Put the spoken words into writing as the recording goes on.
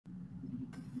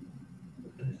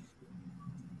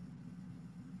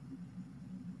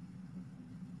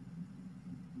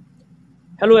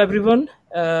Hello, everyone,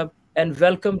 and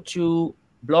welcome to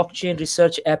Blockchain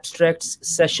Research Abstracts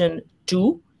Session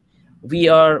 2. We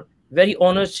are very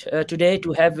honored today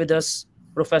to have with us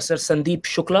Professor Sandeep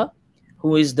Shukla,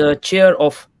 who is the chair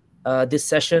of this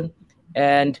session.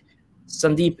 And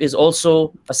Sandeep is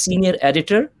also a senior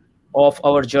editor of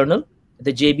our journal,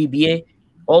 the JBBA,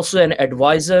 also an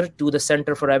advisor to the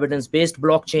Center for Evidence-Based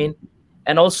Blockchain,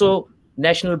 and also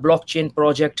National Blockchain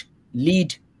Project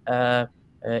lead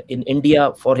in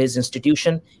India for his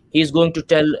institution. He is going to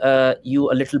tell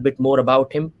you a little bit more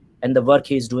about him and the work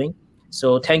he is doing.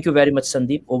 So thank you very much,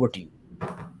 Sandeep. Over to you.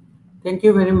 Thank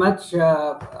you very much.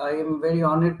 I am very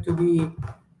honored to be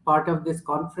part of this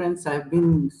conference. I've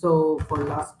been so for the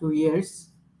last 2 years,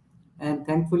 and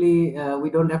thankfully we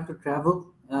don't have to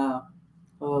travel,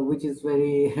 which is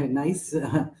very nice.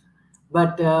 And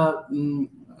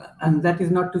that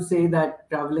is not to say that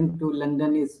traveling to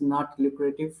London is not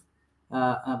lucrative.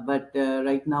 But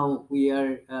right now we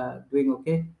are doing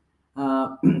okay.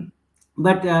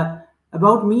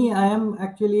 About me, I am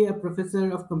actually a professor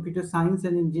of computer science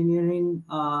and engineering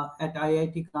at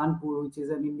IIT Kanpur, which is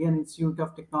an Indian Institute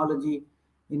of Technology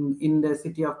in the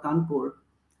city of Kanpur.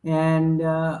 And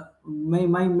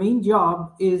my main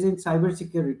job is in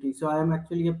cybersecurity. So I am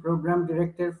actually a program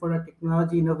director for a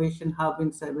technology innovation hub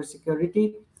in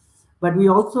cybersecurity. But we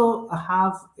also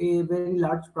have a very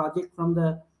large project from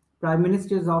the Prime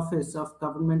Minister's Office of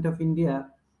Government of India.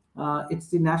 It's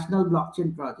the National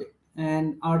Blockchain Project.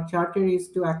 And our charter is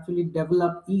to actually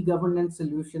develop e-governance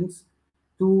solutions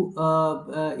to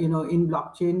in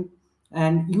blockchain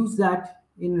and use that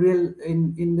in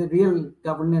the real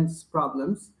governance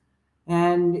problems.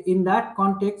 And in that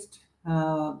context,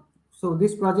 so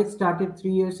this project started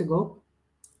 3 years ago,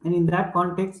 and in that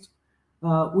context,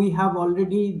 we have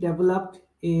already developed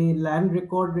a land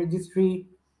record registry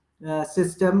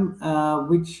system,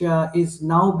 which is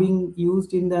now being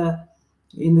used in the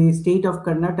state of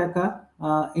Karnataka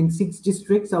in 6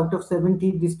 districts out of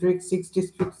 70 districts. 6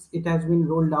 districts it has been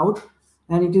rolled out,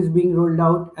 and it is being rolled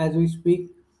out as we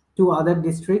speak to other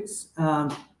districts.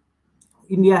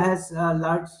 India has a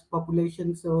large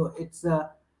population, so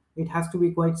it has to be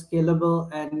quite scalable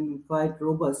and quite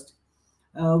robust.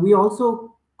 We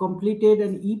also completed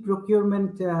an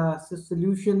e-procurement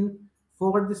solution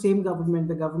for the same government,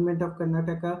 the government of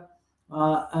Karnataka,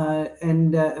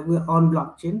 and on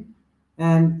blockchain.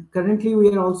 And currently, we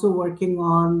are also working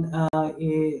on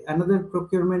another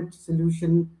procurement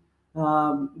solution,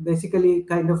 basically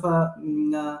kind of a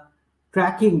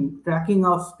tracking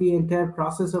of the entire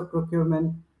process of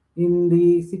procurement in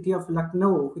the city of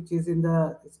Lucknow, which is in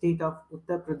the state of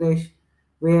Uttar Pradesh,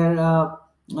 where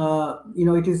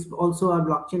it is also a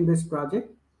blockchain-based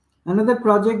project. Another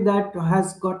project that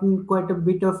has gotten quite a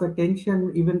bit of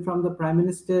attention, even from the Prime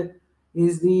Minister,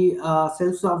 is the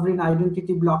self-sovereign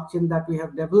identity blockchain that we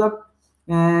have developed.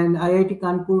 And IIT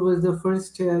Kanpur was the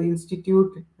first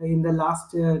institute in the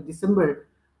last December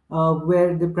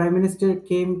where the Prime Minister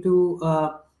came to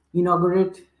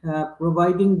inaugurate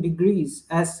providing degrees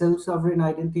as self-sovereign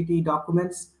identity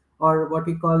documents, or what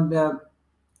we call the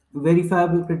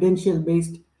verifiable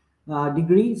credential-based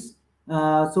degrees.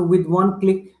 So with one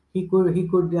click, he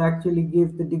could actually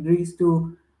give the degrees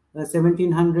to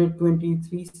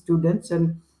 1,723 students,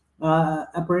 and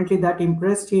apparently that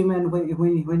impressed him. And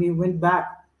when he went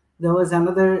back, there was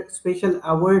another special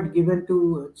award given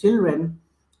to children,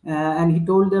 and he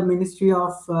told the Ministry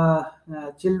of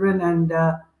Children and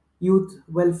Youth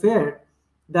Welfare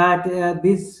that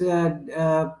this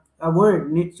award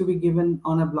needs to be given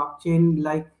on a blockchain,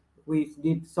 like we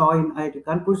saw in IIT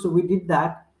Kanpur. So we did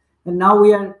that, and now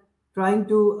we are trying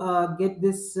to get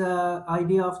this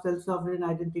idea of self-sovereign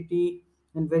identity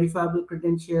and verifiable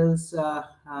credentials,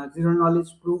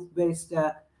 zero-knowledge proof-based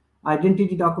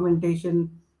identity documentation,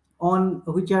 on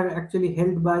which are actually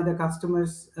held by the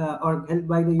customers or held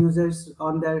by the users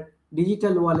on their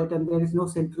digital wallet, and there is no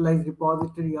centralized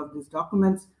repository of these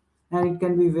documents, and it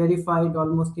can be verified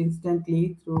almost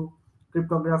instantly through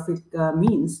cryptographic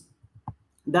means.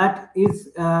 That is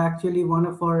actually one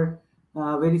of our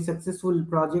very successful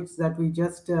projects that we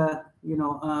just we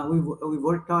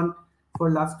worked on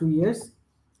for last 2 years.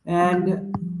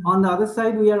 And on the other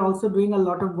side, we are also doing a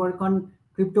lot of work on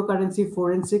cryptocurrency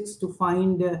forensics to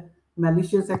find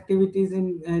malicious activities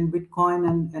in Bitcoin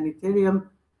and Ethereum.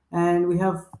 And we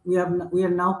are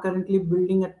now currently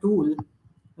building a tool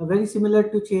very similar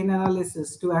to chain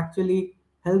analysis to actually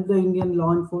help the Indian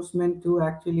law enforcement to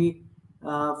actually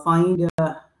find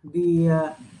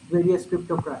the various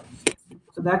crypto crimes.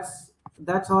 So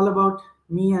that's all about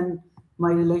me and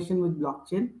my relation with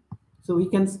blockchain. So we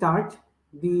can start.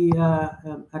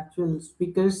 the actual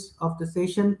speakers of the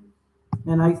session,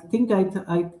 and I think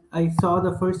I saw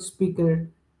the first speaker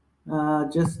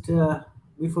just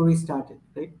before we started,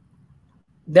 right?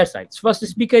 That's right. First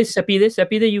speaker is Sapide.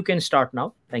 Sapide, you can start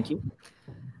now. Thank you.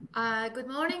 Good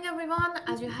morning, everyone.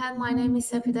 As you heard, my name is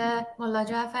Sapide Mullah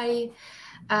Jafari.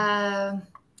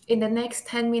 In the next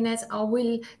 10 minutes, I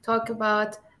will talk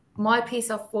about my piece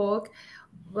of work,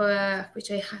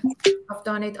 which I have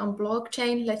done it on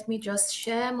blockchain. Let me just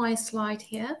share my slide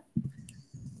here.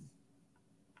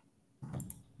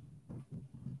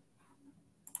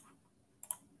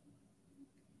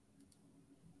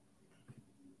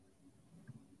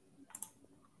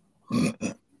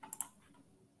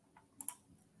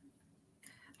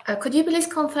 Could you please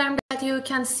confirm that you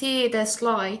can see the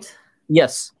slide?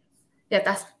 Yes.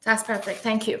 Yeah, that's perfect.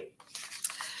 Thank you.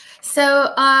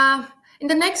 So in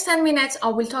the next 10 minutes, I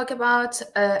will talk about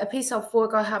a piece of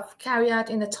work I have carried out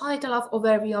in the title of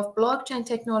Overview of Blockchain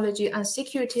Technology and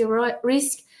Security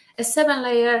Risk, a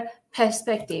 7-layer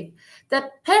perspective. The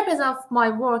purpose of my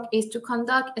work is to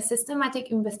conduct a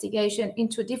systematic investigation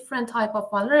into different types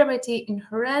of vulnerability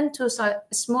inherent to a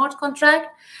smart contract,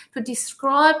 to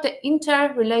describe the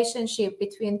interrelationship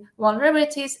between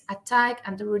vulnerabilities, attack,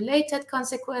 and the related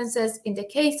consequences in the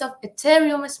case of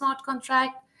Ethereum smart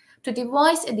contract, to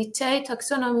devise a detailed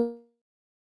taxonomy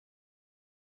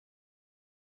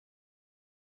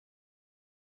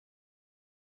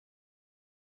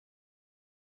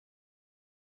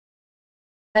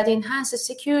that enhances the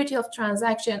security of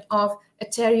transaction of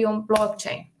Ethereum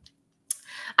blockchain.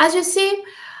 As you see,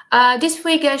 this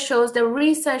figure shows the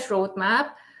research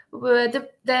roadmap, where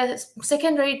the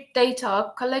secondary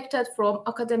data collected from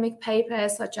academic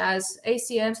papers such as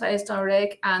ACM,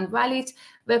 Science.org, and Valid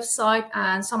website,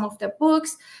 and some of the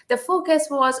books. The focus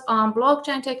was on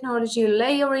blockchain technology,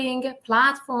 layering,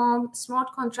 platform,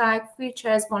 smart contract,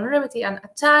 features, vulnerability, and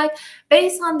attack.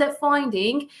 Based on the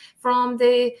finding from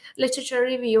the literature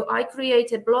review, I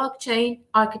created blockchain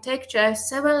architecture,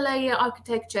 7-layer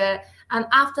architecture. And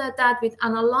after that, with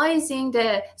analyzing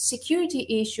the security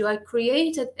issue, I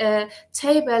created a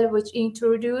table which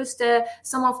introduced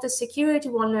some of the security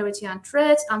vulnerability and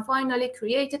threats, and finally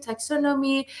created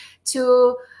taxonomy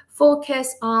to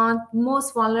focus on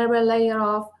most vulnerable layer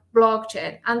of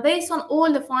blockchain. And based on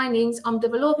all the findings, I'm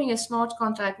developing a smart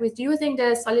contract with using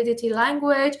the Solidity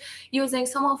language, using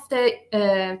some of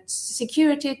the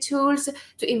security tools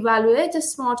to evaluate the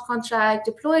smart contract,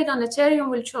 deploy it on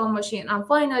Ethereum virtual machine, and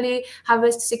finally have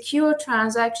a secure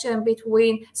transaction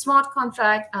between smart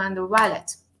contract and the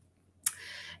wallet.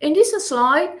 In this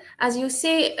slide, as you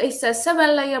see, it's a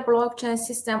 7-layer blockchain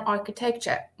system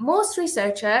architecture. Most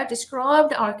researchers describe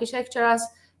the architecture as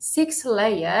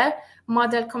 6-layer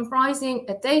model comprising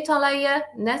a data layer,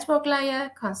 network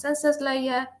layer, consensus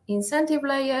layer, incentive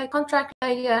layer, contract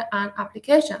layer, and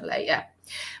application layer.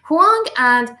 Huang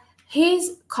and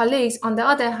his colleagues, on the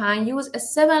other hand, use a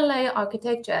 7-layer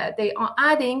architecture. They are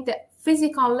adding the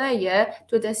physical layer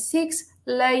to the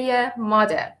 6-layer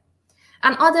model.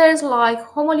 And others like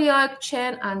Homolyak,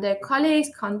 Chen, and their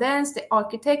colleagues condense the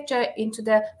architecture into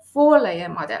the 4-layer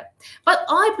model. But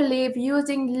I believe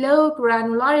using low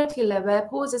granularity level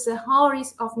poses a high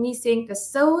risk of missing the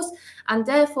source and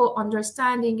therefore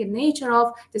understanding the nature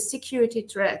of the security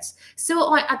threats.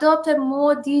 So I adopted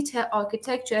more detailed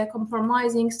architecture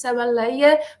comprising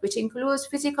 7-layer, which includes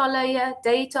physical layer,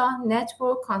 data,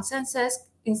 network, consensus,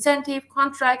 incentive,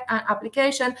 contract, and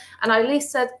application, and I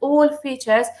listed all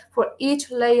features for each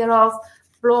layer of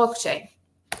blockchain.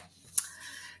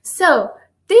 So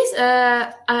this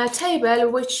table,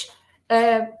 which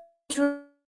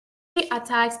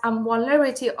attacks and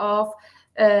vulnerability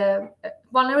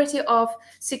of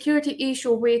security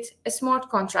issue with a smart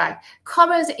contract,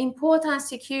 covers the important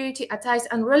security attacks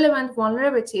and relevant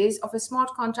vulnerabilities of a smart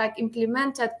contract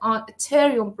implemented on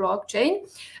Ethereum blockchain,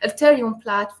 Ethereum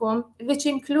platform, which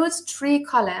includes 3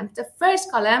 columns. The first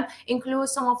column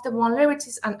includes some of the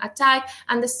vulnerabilities and attack,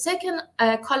 and the second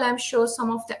column shows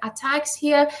some of the attacks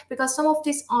here, because some of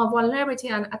these vulnerability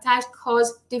and attacks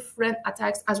cause different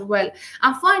attacks as well.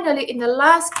 And finally, in the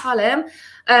last column,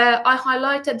 I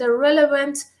highlighted the relevant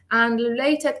and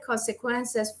related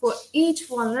consequences for each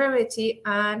vulnerability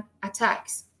and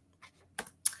attacks.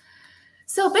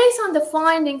 So based on the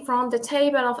finding from the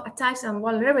table of attacks and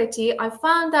vulnerability, I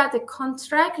found that the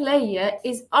contract layer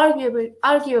is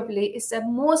arguably is the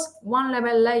most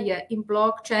vulnerable layer in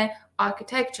blockchain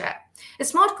architecture. A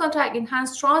smart contract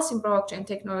enhances trust in blockchain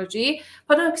technology.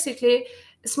 Paradoxically,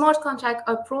 smart contracts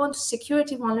are prone to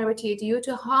security vulnerability due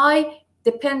to high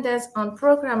dependence on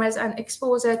programmers and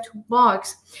exposure to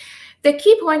bugs. The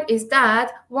key point is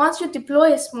that once you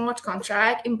deploy a smart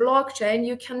contract in blockchain,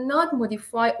 you cannot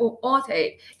modify or alter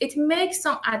it. It makes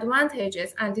some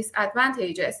advantages and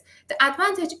disadvantages. The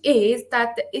advantage is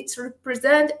that it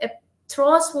represents a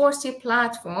trustworthy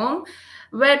platform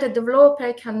where the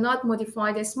developer cannot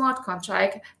modify the smart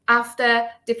contract after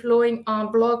deploying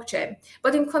on blockchain.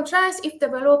 But in contrast, if the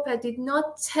developer did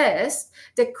not test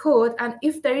the code and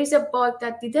if there is a bug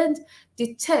that didn't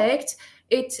detect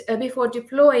it before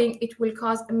deploying, it will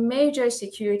cause major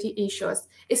security issues.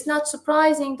 It's not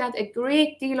surprising that a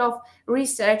great deal of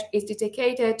research is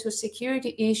dedicated to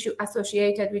security issues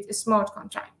associated with a smart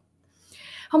contract.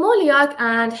 Homoliak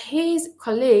and his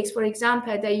colleagues, for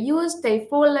example, they used a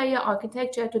 4-layer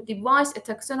architecture to devise a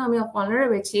taxonomy of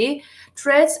vulnerability,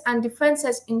 threats, and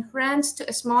defenses inherent to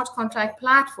a smart contract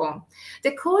platform.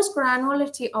 The coarse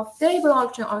granularity of their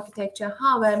blockchain architecture,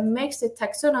 however, makes the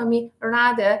taxonomy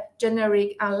rather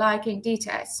generic and lacking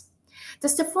details. De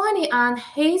Stefani and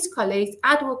his colleagues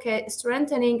advocate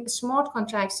strengthening smart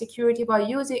contract security by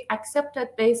using accepted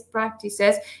best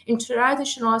practices in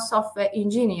traditional software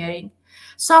engineering.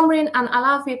 Samrin and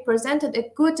Alafi presented a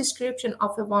good description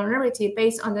of the vulnerability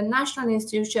based on the National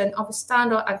Institution of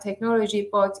Standard and Technology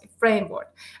Board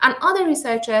framework. And other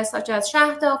researchers, such as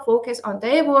Shahda, focus on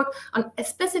their work on a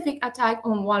specific attack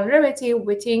on vulnerability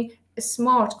within a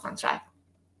smart contract.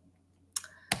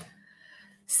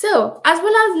 So, as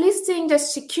well as listing the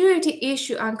security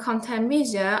issue and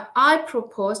countermeasure, I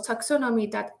propose taxonomy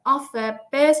that offer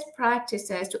best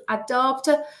practices to adopt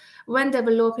when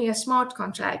developing a smart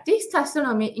contract. This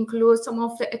taxonomy includes some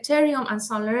of the Ethereum and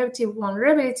Solidity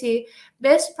vulnerability,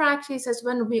 best practices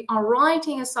when we are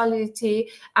writing a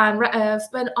Solidity and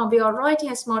when we are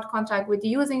writing a smart contract with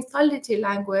using Solidity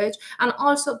language, and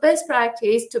also best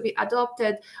practice to be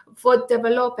adopted for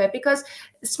developer, because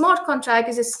smart contract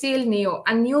is still new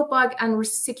and new bug and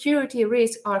security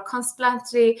risks are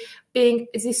constantly being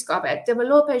discovered.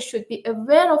 Developers should be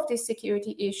aware of this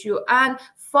security issue and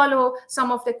follow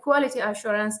some of the quality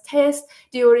assurance tests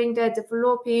during the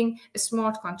developing a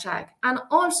smart contract. And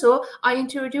also, I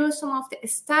introduced some of the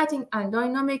static and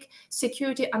dynamic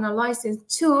security analysis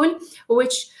tool,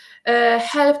 which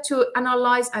help to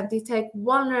analyze and detect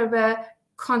vulnerable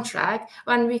contract,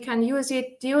 when we can use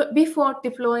it before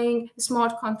deploying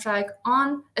smart contract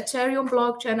on Ethereum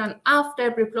blockchain and after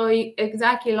deploying,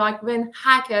 exactly like when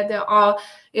hacker they are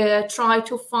try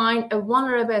to find a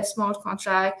vulnerable smart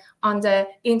contract on the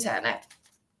internet.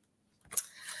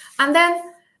 And then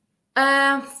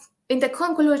in the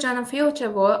conclusion and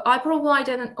future work, I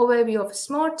provided an overview of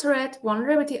smart threat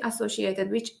vulnerability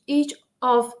associated with each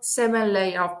of 7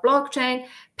 layers of blockchain,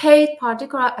 paid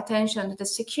particular attention to the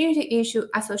security issue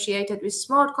associated with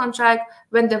smart contract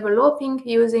when developing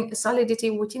using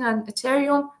Solidity within an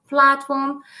Ethereum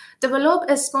platform, develop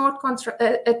a smart contract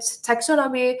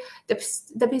taxonomy,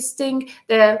 depicting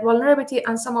the vulnerability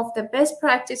and some of the best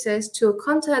practices to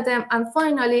counter them, and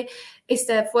finally, is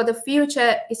that for the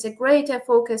future, it's a greater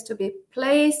focus to be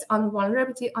placed on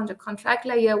vulnerability on the contract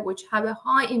layer, which have a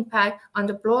high impact on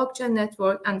the blockchain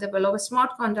network, and develop a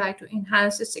smart contract to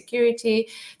enhance the security,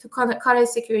 to correct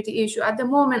security issue. At the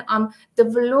moment, I'm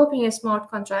developing a smart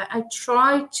contract. I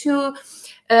try to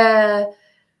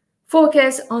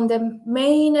focus on the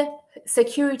main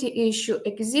security issue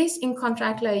exists in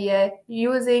contract layer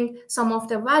using some of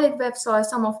the valid websites,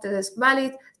 some of the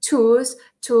valid tools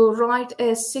to write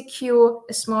a secure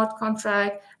smart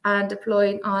contract and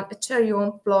deploy it on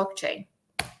Ethereum blockchain.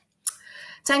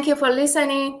 Thank you for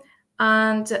listening,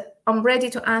 and I'm ready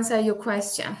to answer your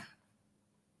question.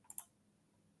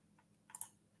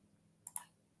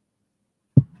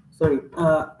 Sorry.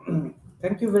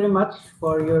 Thank you very much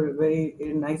for your very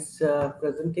nice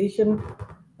presentation.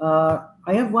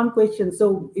 I have one question.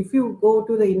 So if you go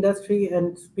to the industry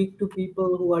and speak to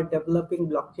people who are developing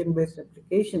blockchain-based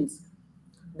applications,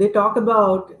 they talk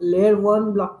about layer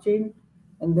 1 blockchain,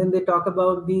 and then they talk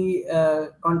about the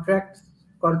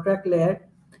contract layer,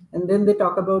 and then they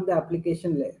talk about the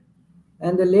application layer.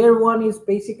 And the layer 1 is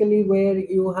basically where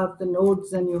you have the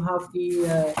nodes and you have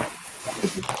the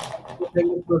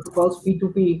protocols,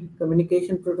 P2P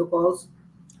communication protocols,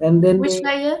 and then which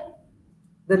layer?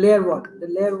 The layer 1. The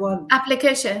layer 1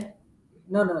 application.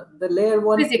 No, the layer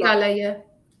 1 physical layer.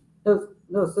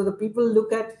 No. So the people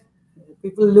look at the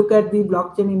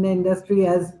blockchain in the industry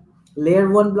as layer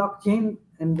 1 blockchain,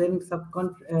 and then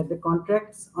the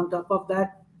contracts on top of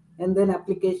that, and then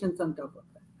applications on top of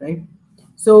that, right?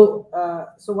 So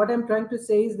what I'm trying to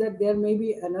say is that there may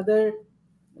be another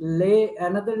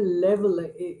level.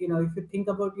 If you think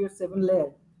about your 7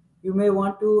 layer, you may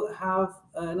want to have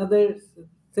another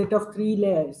set of 3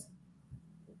 layers.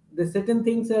 the certain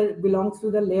things belongs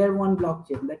to the layer 1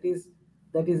 blockchain, that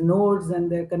is nodes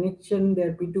and their connection,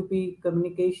 their P2P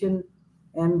communication,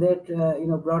 and that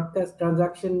broadcast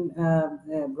transaction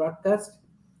broadcast,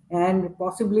 and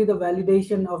possibly the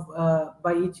validation of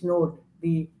by each node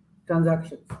the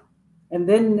transactions. And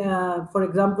then, for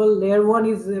example, layer 1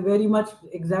 is very much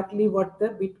exactly what the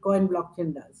Bitcoin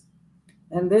blockchain does.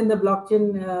 And then the blockchain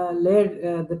layer,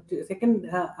 the second,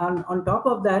 on top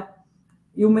of that,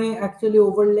 you may actually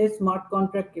overlay smart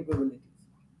contract capabilities.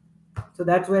 So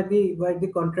that's where the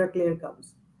contract layer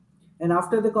comes. And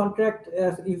after the contract,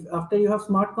 after you have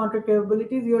smart contract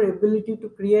capabilities, your ability to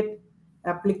create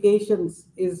applications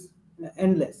is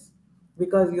endless,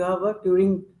 because you have a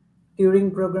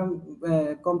Turing program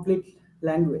complete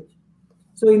language.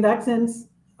 So in that sense,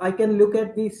 I can look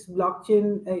at this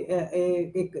blockchain,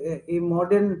 a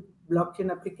modern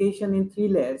blockchain application in 3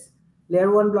 layers: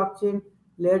 layer 1 blockchain,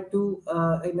 layer 2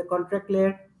 in the contract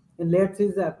layer, and layer 3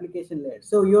 is the application layer.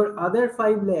 So your other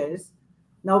 5 layers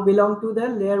now belong to the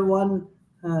layer 1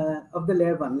 of the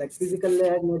layer 1, like physical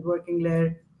layer, networking layer.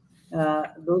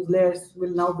 Those layers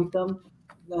will now become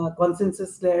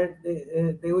consensus layer.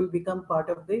 They will become part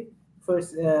of the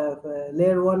first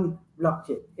layer 1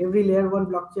 blockchain. Every layer 1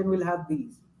 blockchain will have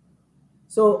these.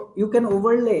 So you can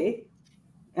overlay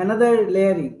another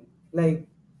layering, like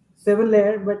 7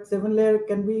 layer, but 7 layer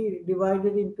can be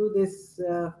divided into this,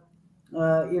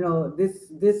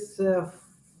 this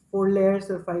 4 layers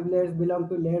or 5 layers belong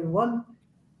to layer 1.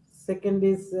 Second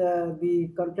is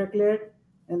the contract layer,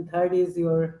 and third is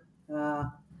your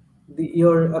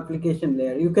application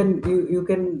layer. You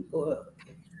can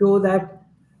show that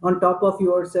on top of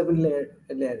your 7 layer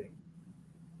layering.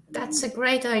 That's a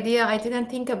great idea. I didn't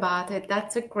think about it.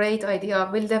 That's a great idea.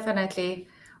 We'll definitely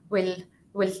will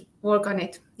work on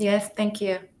it. Yes, thank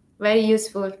you. Very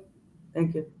useful.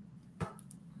 Thank you.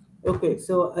 Okay,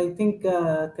 so I think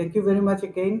thank you very much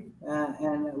again,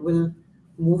 and we'll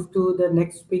move to the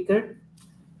next speaker.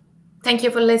 Thank you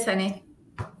for listening.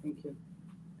 Thank you.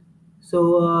 So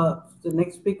the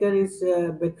next speaker is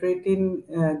Bedrettin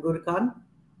Gurkan.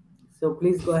 So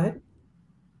please go ahead.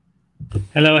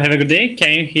 Hello, have a good day.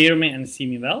 Can you hear me and see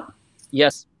me well?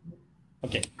 Yes.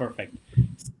 Okay, perfect.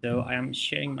 So I am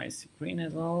sharing my screen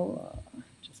as well.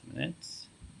 Just a minute.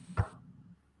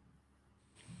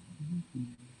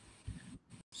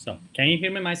 So can you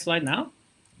hear me my slide now?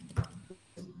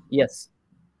 Yes.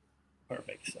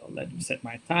 Perfect. So let me set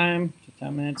my time to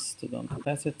 10 minutes to don't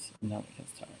pass it. Now we can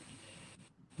start.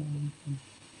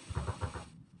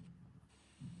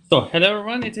 So hello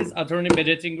everyone, it is Attorney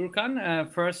Bedrettin Gurkan.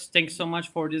 First, thanks so much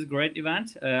for this great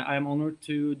event. I am honored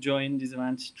to join this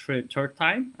event third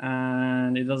time,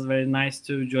 and it was very nice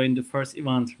to join the first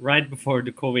event right before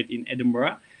the COVID in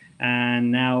Edinburgh.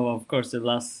 And now, of course, the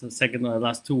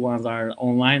last 2 ones are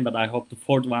online, but I hope the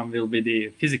 4th one will be the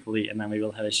physically, and then we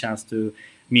will have a chance to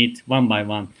meet one by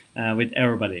one with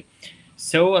everybody.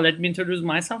 So let me introduce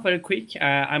myself very quick.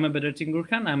 I'm a Bedrettin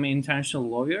Gurkan. I'm an international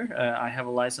lawyer. I have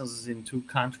licenses in 2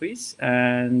 countries,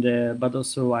 and but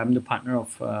also I'm the partner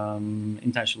of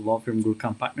international law firm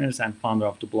Gurkan Partners and founder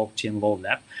of the Blockchain Law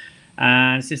Lab.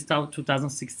 And since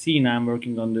 2016, I'm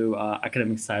working on the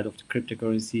academic side of the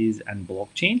cryptocurrencies and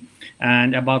blockchain.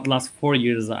 And about last 4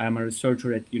 years, I'm a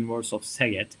researcher at University of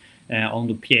Szeged on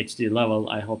the PhD level.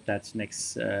 I hope that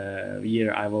next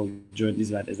year I will join this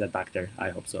event as a doctor.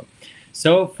 I hope so.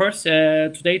 So first,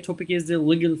 today's topic is the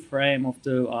legal frame of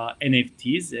the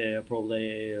NFTs.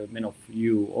 Probably many of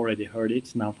you already heard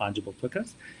it, non-fungible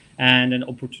tokens, and then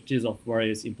opportunities of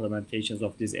various implementations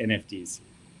of these NFTs.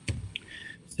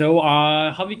 So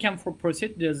how we can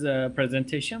proceed this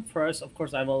presentation? First, of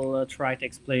course, I will try to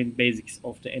explain basics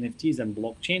of the NFTs and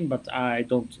blockchain, but I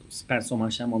don't spend so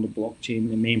much time on the blockchain,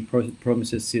 the main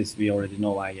promises, since we already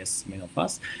know, I guess, many of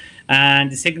us.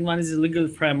 And the second one is the legal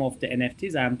frame of the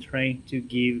NFTs. I'm trying to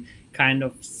give kind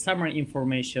of summary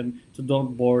information to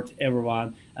don't bore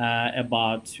everyone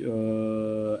about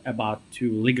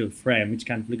to legal frame, which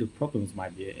kind of legal problems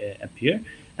might appear.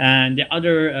 And the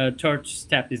other third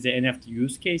step is the NFT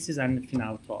use cases and the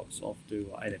final talks of the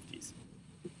NFTs.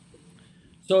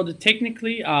 So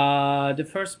technically, the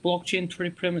first blockchain 3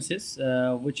 premises,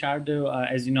 which are the,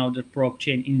 as you know, the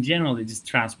blockchain in general, it is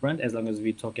transparent as long as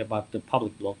we talk about the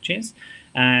public blockchains.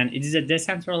 And it is a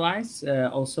decentralized.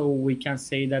 Also, we can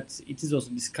say that it is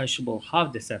also discussable how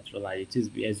decentralized it is.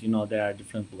 As you know, there are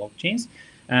different blockchains.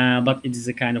 But it is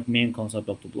a kind of main concept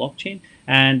of the blockchain.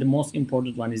 And the most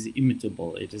important one is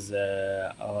immutable. It is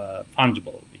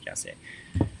fungible, we can say.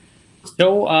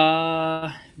 So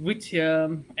with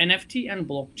NFT and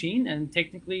blockchain, and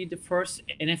technically the first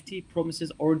NFT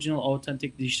promises original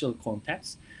authentic digital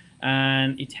context.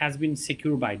 and it has been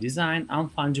secure by design,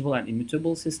 unfungible and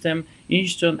immutable system,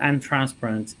 instant and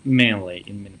transparent, mainly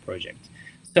in many projects.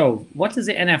 So what is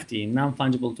the NFT,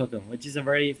 non-fungible token, which is a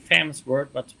very famous word,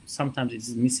 but sometimes it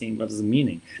is missing what is the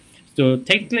meaning. So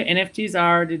technically, NFTs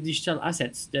are the digital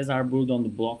assets that are built on the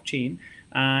blockchain.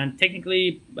 And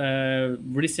technically,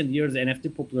 recent years,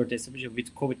 NFT popularity, especially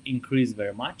with COVID, increased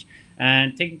very much.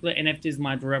 And technically, NFTs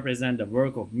might represent the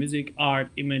work of music, art,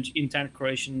 image, intent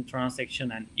creation,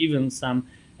 transaction, and even some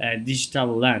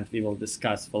digital land we will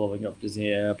discuss following up this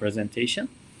presentation.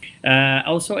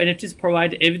 Also, NFTs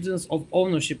provide evidence of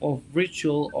ownership of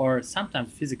virtual or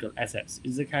sometimes physical assets.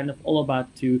 It's a kind of all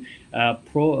about to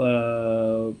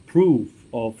proof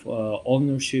of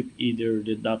ownership, either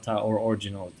the data or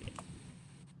originality.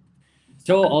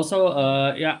 So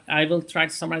also, yeah, I will try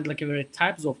to summarize like a very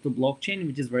types of the blockchain,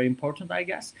 which is very important, I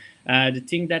guess. The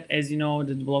thing that, as you know,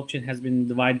 the blockchain has been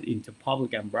divided into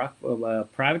public and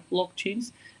private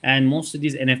blockchains, and most of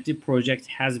these NFT projects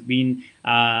has been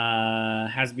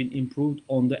improved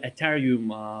on the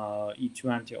Ethereum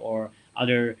E20 or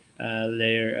other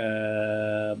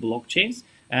layer blockchains.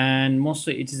 And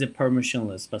mostly it is a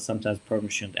permissionless, but sometimes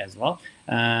permissioned as well.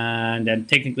 And then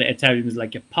technically Ethereum is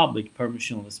like a public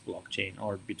permissionless blockchain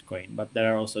or Bitcoin, but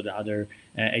there are also the other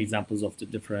examples of the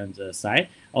different side.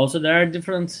 Also, there are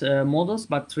different models,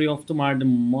 but three of them are the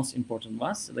most important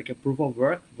ones, like a proof of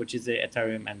work, which is a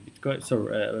Ethereum and Bitcoin, so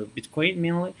Bitcoin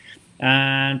mainly,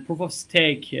 and proof of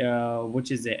stake,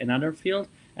 which is another field,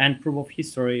 and proof of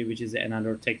history, which is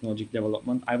another technological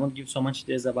development. I won't give so much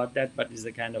details about that, but it's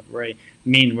the kind of very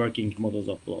main working models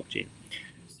of blockchain.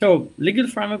 So legal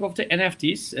framework of the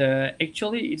NFTs,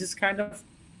 actually it is kind of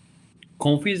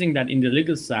confusing that in the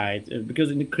legal side,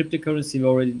 because in the cryptocurrency we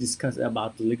already discussed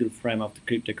about the legal frame of the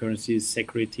cryptocurrencies,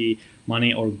 security,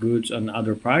 money or goods on the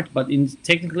other part, but in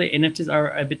technically NFTs are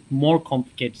a bit more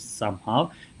complicated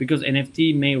somehow, because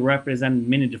NFT may represent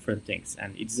many different things,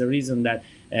 and it's the reason that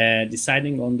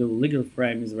deciding on the legal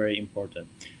frame is very important.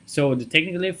 So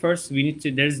technically, first we need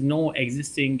to. There is no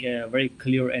existing very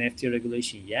clear NFT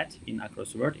regulation yet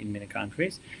across the world in many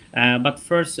countries. But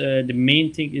first, the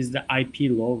main thing is the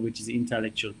IP law, which is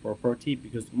intellectual property,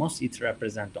 because most it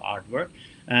represents the artwork.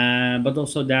 But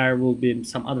also there will be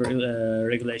some other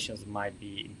regulations might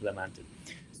be implemented.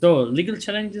 So legal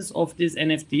challenges of these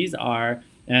NFTs are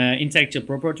intellectual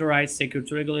property rights,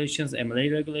 security regulations,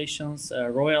 MLA regulations,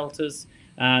 royalties,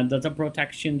 data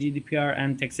protection, GDPR,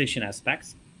 and taxation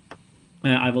aspects.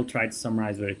 I will try to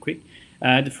summarize very quick.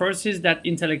 The first is that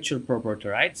intellectual property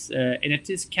rights.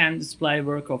 NFTs can display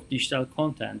work of digital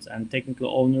content and technical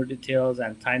owner details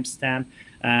and timestamp,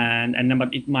 and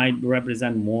but it might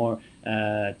represent more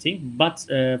thing. But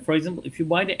for example, if you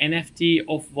buy the NFT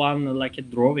of one like a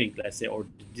drawing, let's say, or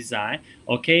design,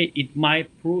 okay, it might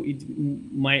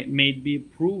be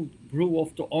proof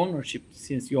of the ownership,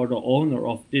 since you're the owner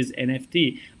of this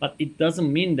NFT, but it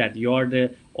doesn't mean that you're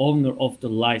the owner of the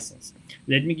license.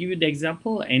 Let me give you the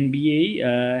example. NBA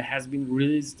has been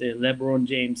released LeBron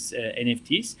James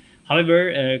NFTs.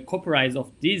 However, copyright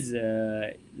of this,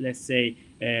 let's say,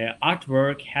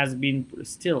 artwork has been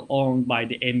still owned by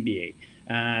the NBA.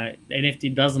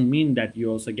 NFT doesn't mean that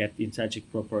you also get the intellectual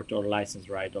property or license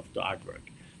right of the artwork.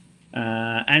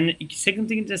 And second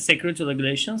thing is the security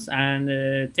regulations,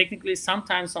 and technically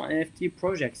sometimes some NFT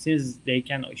projects, since they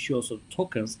can issue also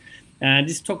tokens,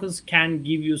 these tokens can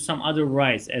give you some other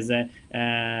rights as a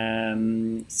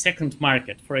second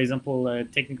market. For example,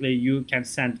 technically you can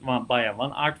buy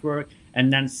one artwork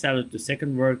and then sell it to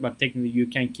second work, but technically you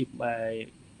can keep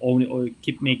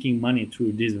keep making money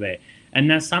through this way. And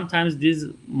then sometimes this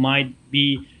might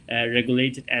be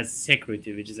regulated as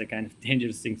security, which is a kind of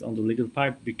dangerous thing on the legal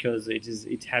part, because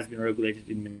it has been regulated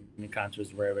in many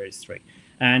countries very, very strict.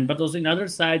 But also in other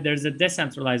side, there's a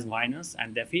decentralized finance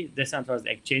and DeFi, decentralized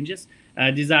exchanges.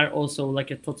 These are also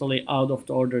like a totally out of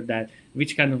the order, that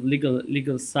which kind of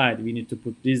legal side we need to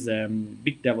put these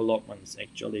big developments.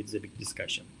 Actually, it's a big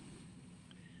discussion.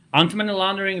 Anti-money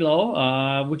laundering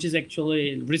law, which is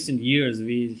actually in recent years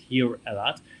we hear a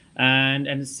lot. And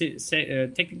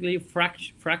technically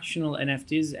fractional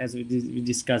NFTs, as we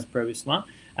discussed previously,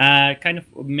 kind of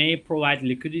may provide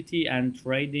liquidity and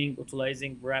trading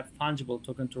utilizing fungible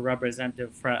token to represent the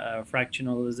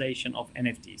fractionalization of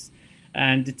NFTs.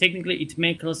 And technically it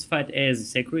may classify it as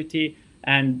security,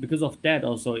 and because of that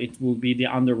also it will be the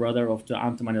under radar of the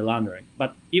anti-money laundering.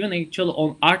 But even actually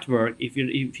on artwork, if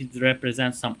it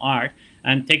represents some art,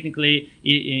 and technically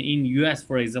in US,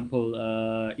 for example,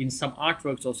 in some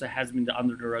artworks also has been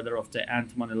under the radar of the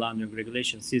anti-money laundering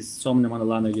regulations, since so many money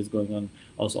laundering is going on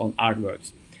also on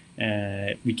artworks.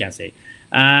 we can say.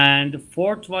 And the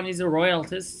fourth one is the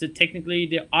royalties. So technically,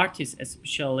 the artists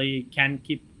especially can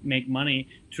make money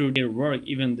through their work,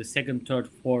 even the second, third,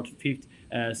 fourth, fifth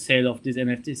sale of this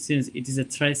NFT, since it is a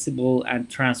traceable and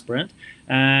transparent.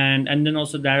 And then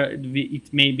also there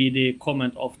it may be the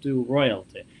comment of the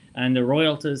royalty. And the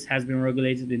royalties has been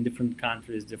regulated in different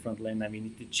countries differently, and we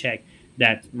need to check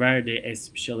that where the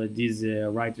especially these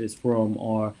writers from,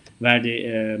 or where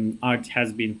the art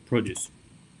has been produced.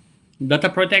 Data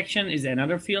protection is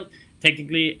another field.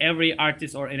 Technically, every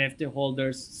artist or NFT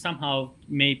holders somehow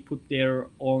may put their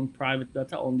own private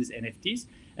data on these NFTs,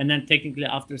 and then technically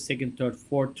after second, third,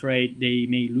 fourth trade, they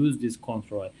may lose this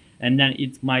control, and then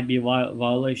it might be a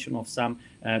violation of some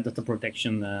data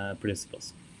protection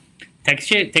principles.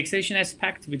 Taxation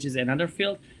aspect, which is another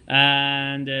field,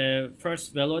 and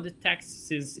first value-added tax,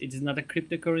 since it is not a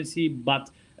cryptocurrency, but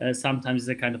sometimes it's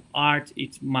a kind of art,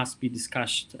 it must be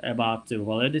discussed about the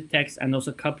value-added tax, and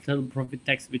also capital profit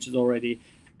tax, which is already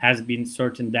has been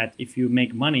certain that if you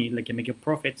make money, like you make a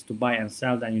profit to buy and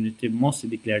sell, then you need to mostly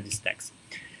declare this tax.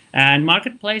 And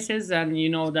marketplaces, and you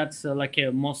know that's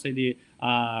mostly the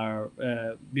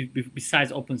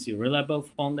besides OpenSea, Reliable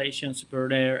Foundation, Super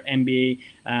Rare, MBA,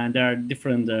 and there are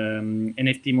different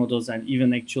NFT models, and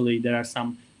even actually there are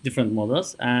some different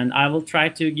models. And I will try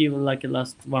to give like a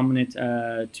last 1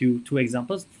 minute two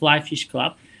examples. Fly Fish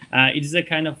Club. It is a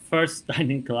kind of first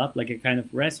dining club, like a kind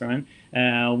of restaurant,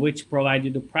 which provide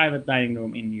you the private dining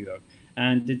room in New York.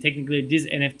 And technically, these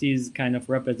NFTs kind of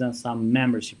represent some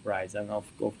membership rights and of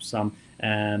some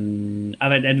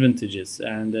other advantages.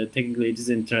 And technically, it is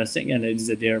interesting, and it is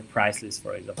their price list,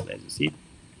 for example, as you see.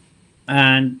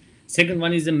 And second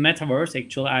one is the metaverse.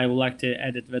 Actually, I would like to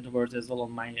edit metaverse as well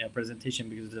on my presentation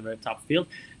because it's a very top field.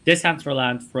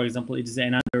 Decentraland, for example, it is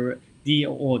another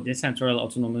DAO, Decentralized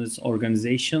Autonomous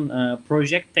Organization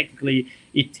project. Technically,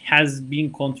 it has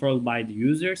been controlled by the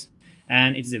users.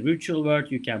 And it's a virtual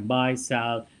world. You can buy,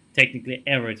 sell, technically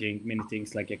everything, many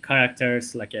things like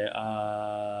characters, like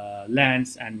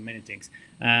lands, and many things.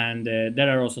 And there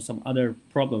are also some other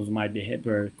problems might be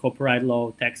here: copyright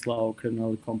law, tax law,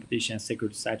 criminal competition,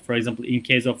 security side. For example, in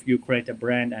case of you create a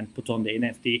brand and put on the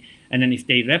NFT, and then if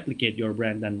they replicate your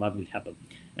brand, then what will happen?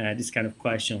 This kind of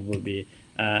question will be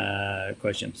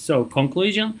question. So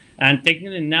conclusion, and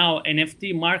technically now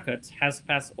NFT market has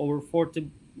passed over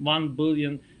 $41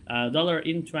 billion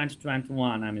in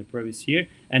 2021, I mean previous year,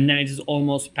 and then it is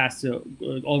almost past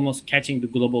almost catching the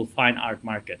global fine art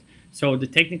market. So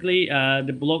technically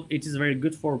the it is very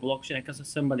good for blockchain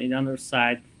ecosystem, but on the other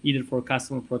side, either for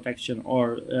customer protection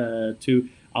or to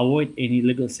avoid any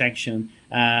legal sanction,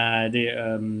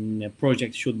 the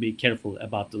project should be careful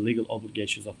about the legal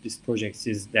obligations of these projects,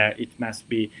 is that it must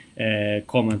be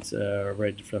commented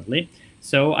very differently.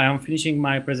 So I am finishing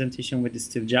my presentation with the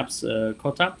Steve Jobs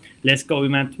quote. Let's go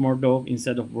event tomorrow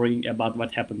instead of worrying about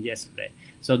what happened yesterday.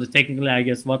 So technically, I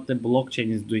guess what the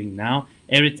blockchain is doing now,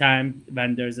 every time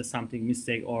when there's something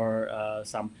mistake or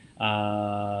some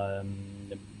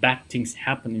bad things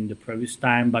happen in the previous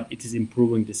time, but it is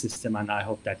improving the system, and I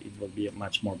hope that it will be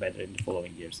much more better in the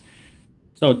following years.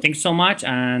 So thanks so much,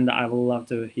 and I will love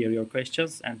to hear your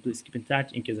questions, and please keep in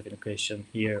touch in case of any question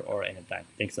here or anytime.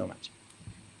 Thanks so much.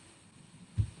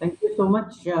 Thank you so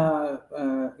much.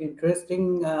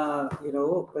 Interesting,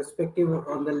 perspective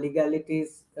on the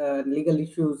legalities, legal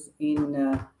issues in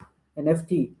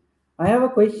NFT. I have a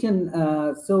question.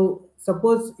 So,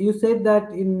 suppose you said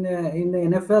that in the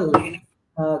NFL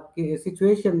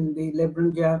situation, the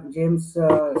LeBron James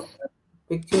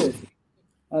pictures,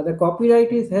 the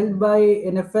copyright is held by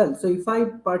NFL. So, if I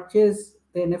purchase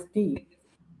the NFT,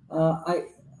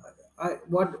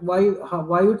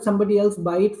 why would somebody else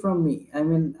buy it from me? I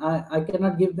mean, I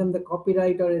cannot give them the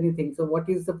copyright or anything. So what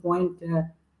is the point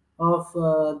of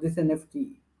this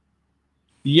NFT?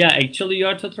 Yeah, actually,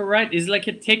 you're totally right. It's like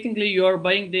technically you're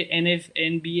buying the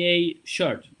NBA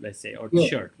shirt, let's say, or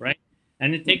t-shirt, right?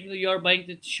 And technically you're buying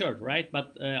the t-shirt, right?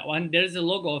 But when there's a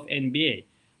logo of NBA,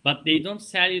 but they don't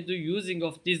sell you the using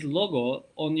of this logo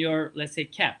on your, let's say,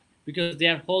 cap, because they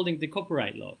are holding the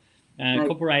copyright law,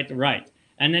 copyright right.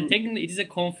 And then technically it is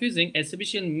confusing,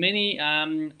 especially in many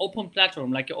open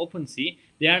platform like OpenSea.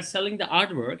 They are selling the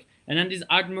artwork, and then this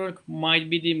artwork might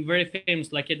be the very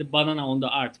famous, like the banana on the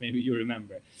art, maybe you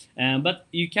remember. But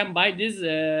you can buy this,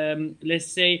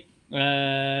 let's say,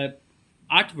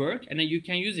 artwork, and then you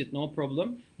can use it, no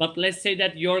problem. But let's say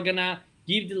that you're gonna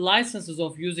give the licenses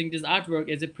of using this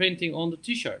artwork as a printing on the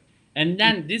t-shirt. And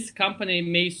then this company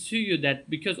may sue you that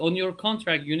because on your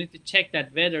contract, you need to check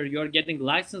that whether you're getting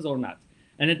license or not.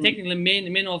 And then technically,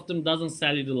 many of them doesn't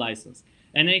sell you the license.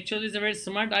 And actually, it's a very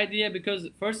smart idea because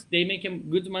first they make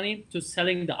good money to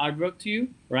selling the artwork to you,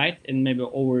 right? And maybe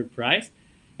overpriced.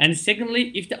 And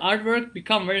secondly, if the artwork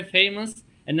become very famous,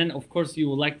 and then of course you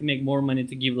would like to make more money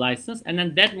to give license, and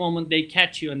then that moment they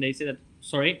catch you and they say that,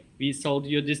 sorry, we sold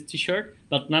you this T-shirt,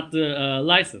 but not the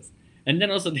license. And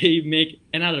then also they make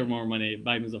another more money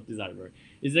by means of this artwork.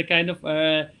 It's a kind of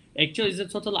actually it's a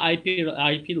total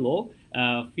IP law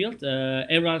field.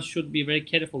 Everyone should be very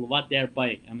careful what they are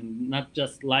buying. I mean, not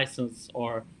just license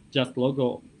or just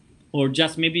logo, or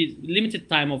just maybe limited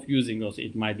time of using also.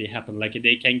 It might be happen like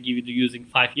they can give you the using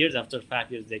 5 years. After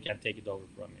 5 years, they can take it over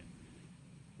from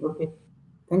you. Okay,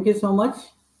 thank you so much.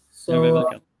 So You're very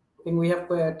welcome. I think we have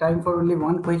time for only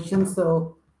one question,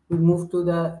 so we move to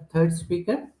the third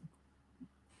speaker.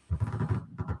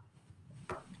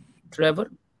 Trevor?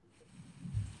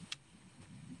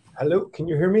 Hello, can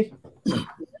you hear me?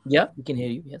 Yeah, we can hear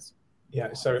you, yes.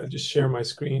 Yeah, sorry, I'll just share my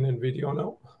screen and video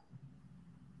now.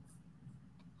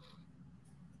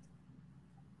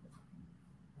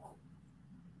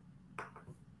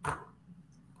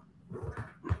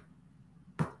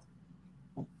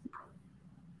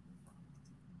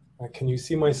 Can you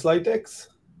see my slide decks?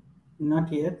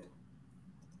 Not yet.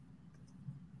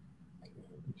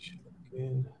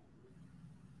 Again.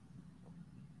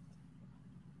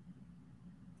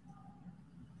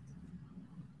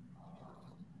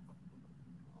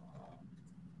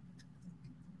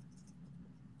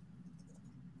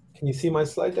 Can you see my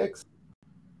slide decks?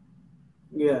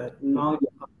 Yeah, now,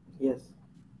 yes.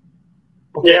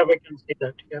 Okay. Yeah, we can see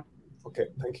that, yeah. Okay,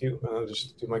 thank you. I'll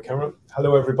just do my camera.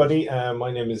 Hello, everybody.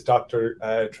 My name is Dr.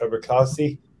 Trevor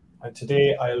Clossy, and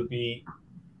today I'll be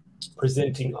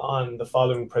presenting on the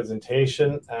following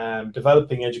presentation,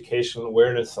 Developing Educational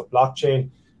Awareness of Blockchain,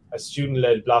 a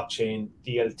student-led blockchain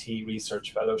DLT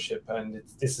research fellowship. And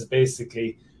this is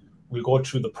basically, we'll go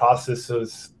through the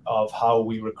processes of how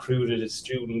we recruited a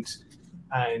student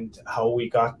and how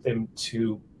we got them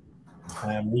to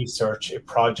research a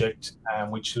project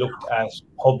which looked at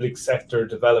public sector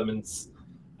developments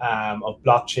of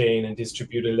blockchain and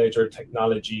distributed ledger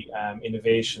technology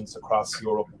innovations across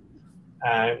Europe.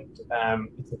 And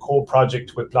it's a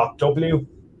co-project with BlockW.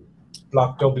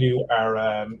 BlockW are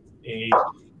a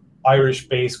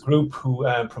Irish-based group who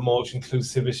promote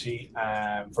inclusivity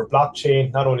for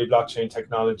blockchain, not only blockchain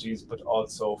technologies, but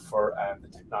also for the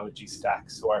technology stack,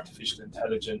 so artificial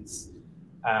intelligence,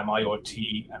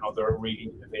 IoT, and other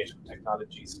really innovative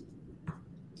technologies.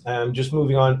 Just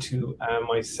moving on to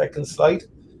my second slide.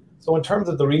 So in terms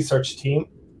of the research team,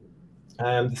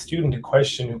 the student in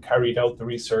question who carried out the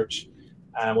research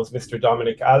was Mr.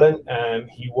 Dominic Allen.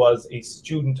 He was a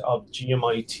student of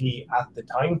GMIT at the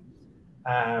time.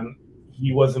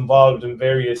 He was involved in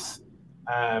various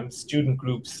student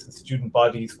groups, student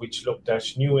bodies, which looked at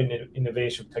new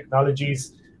innovative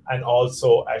technologies and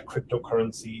also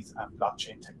cryptocurrencies and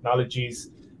blockchain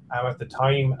technologies. At the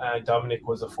time, Dominic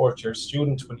was a fourth-year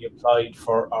student when he applied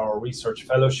for our research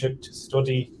fellowship to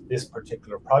study this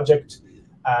particular project.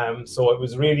 So it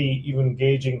was really, even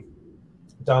engaging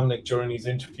Dominic during his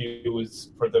interview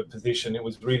for the position, it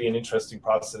was really an interesting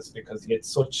process because he had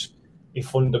such a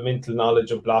fundamental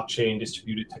knowledge of blockchain,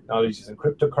 distributed technologies, and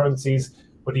cryptocurrencies,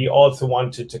 but he also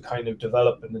wanted to kind of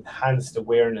develop an enhanced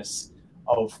awareness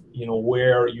of, you know,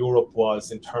 where Europe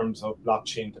was in terms of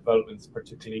blockchain developments,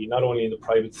 particularly not only in the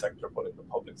private sector, but in the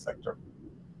public sector.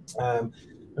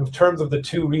 In terms of the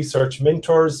two research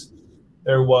mentors,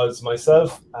 there was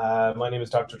myself. My name is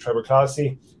Dr. Trevor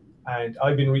Clossy, and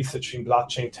I've been researching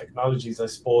blockchain technologies, I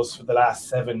suppose, for the last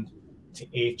 7 to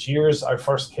 8 years. I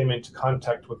first came into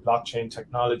contact with blockchain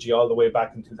technology all the way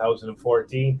back in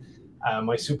 2014.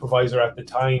 My supervisor at the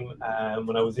time,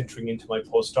 when I was entering into my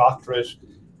postdoctorate,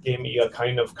 gave me a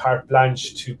kind of carte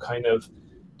blanche to kind of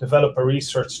develop a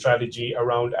research strategy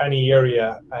around any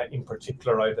area in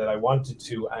particular that I wanted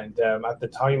to. And at the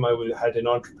time, I had an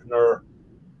entrepreneur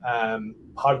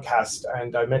podcast,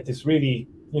 and I met this really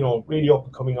up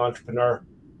and coming entrepreneur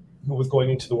who was going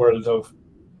into the world of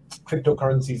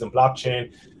cryptocurrencies and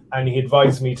blockchain, and he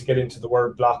advised me to get into the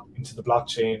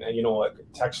blockchain,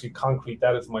 and to actually concrete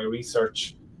that as my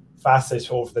research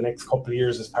facet over the next couple of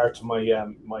years as part of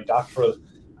my doctoral.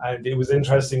 And it was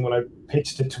interesting when I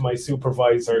pitched it to my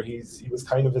supervisor. He was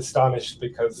kind of astonished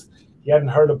because he hadn't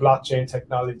heard of blockchain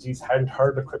technologies, hadn't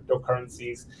heard of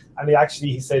cryptocurrencies, and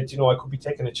he said, I could be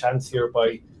taking a chance here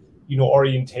by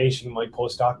orientation my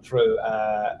postdoctoral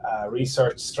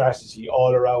research strategy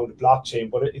all around blockchain,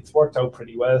 but it's worked out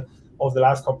pretty well. Over the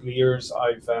last couple of years,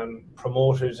 I've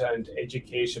promoted and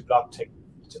educated about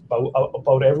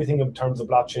everything in terms of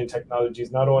blockchain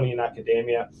technologies, not only in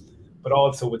academia, but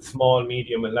also with small,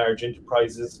 medium, and large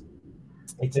enterprises.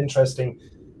 It's interesting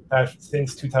that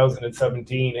since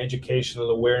 2017,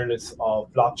 educational awareness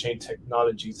of blockchain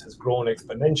technologies has grown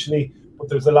exponentially, but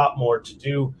there's a lot more to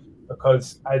do,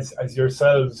 because as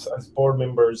yourselves, as board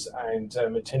members and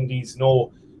attendees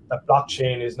know, that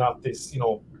blockchain is not this,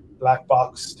 black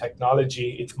box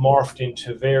technology. It's morphed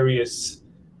into various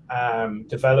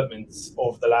developments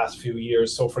over the last few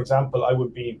years. So, for example, I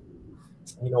would be,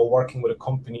 working with a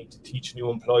company to teach new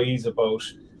employees about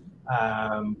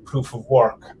proof of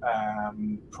work,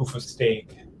 proof of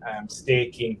stake,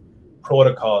 staking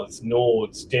protocols,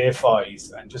 nodes,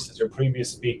 DeFis, and just as your previous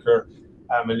speaker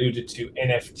alluded to,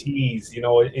 NFTs.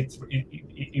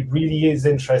 It really is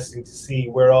interesting to see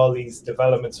where all these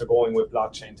developments are going with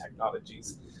blockchain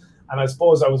technologies. And I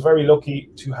suppose I was very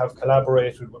lucky to have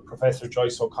collaborated with Professor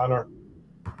Joyce O'Connor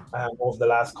over the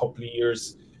last couple of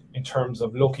years in terms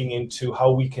of looking into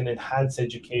how we can enhance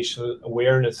educational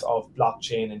awareness of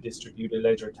blockchain and distributed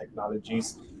ledger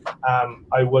technologies.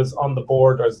 I was on the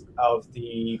board of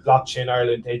the Blockchain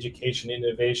Ireland Education,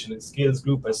 Innovation and Skills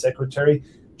Group as secretary.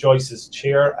 Joyce is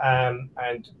chair, and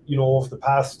over the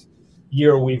past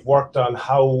year we've worked on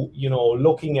how,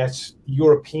 looking at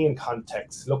European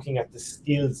context, looking at the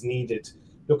skills needed,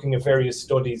 looking at various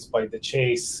studies by the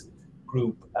Chase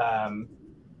Group,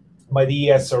 by the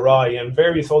ESRI, and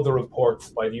various other reports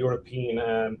by the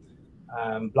European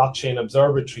Blockchain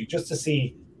Observatory, just to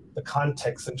see the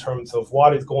context in terms of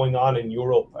what is going on in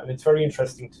Europe. And it's very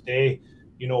interesting today,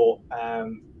 the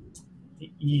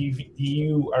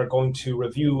EU are going to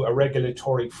review a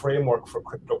regulatory framework for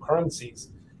cryptocurrencies.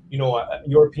 A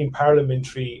European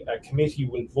Parliamentary committee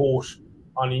will vote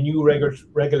on a new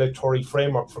regulatory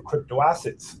framework for crypto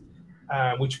assets,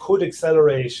 which could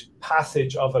accelerate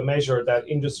passage of a measure that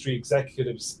industry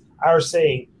executives are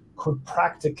saying could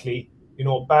practically,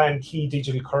 ban key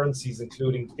digital currencies,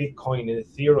 including Bitcoin and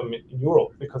Ethereum in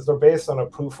Europe, because they're based on a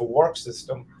proof of work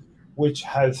system, which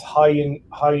has high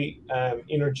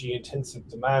energy intensive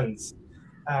demands.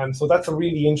 So that's a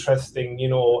really interesting,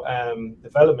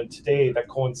 development today that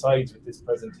coincides with this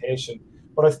presentation.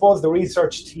 But I suppose the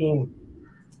research team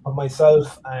of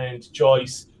myself and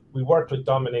Joyce, we worked with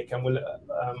Dominic and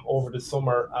over the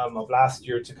summer of last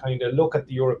year to kind of look at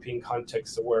the European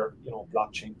context of where,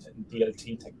 blockchain and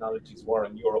DLT technologies were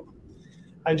in Europe.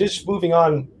 And just moving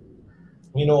on,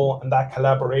 and that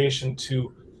collaboration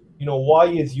to, why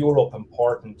is Europe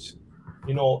important?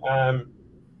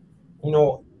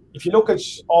 If you look at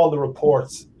all the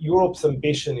reports, Europe's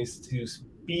ambition is to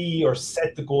be or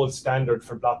set the gold standard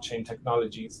for blockchain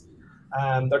technologies.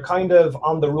 They're kind of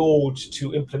on the road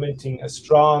to implementing a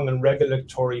strong and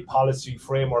regulatory policy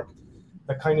framework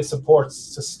that kind of supports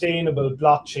sustainable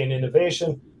blockchain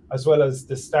innovation, as well as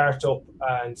the startup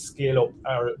and scale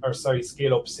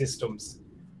up systems.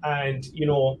 And,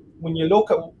 when you look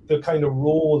at the kind of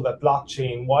role that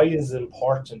blockchain, why is it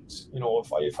important?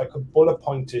 If I could bullet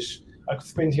point it, I could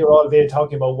spend here all day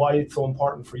talking about why it's so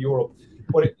important for Europe.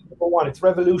 But number one, it's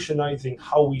revolutionizing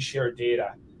how we share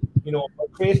data. By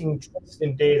creating trust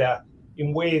in data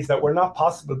in ways that were not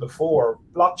possible before,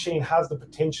 blockchain has the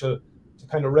potential to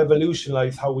kind of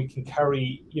revolutionize how we can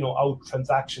carry, out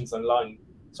transactions online.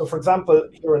 So, for example,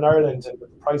 here in Ireland, and with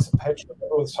the price of petrol,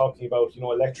 everyone's talking about,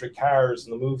 electric cars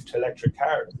and the move to electric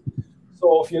cars.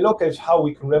 So, if you look at how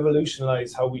we can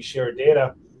revolutionize how we share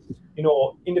data,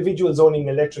 individuals owning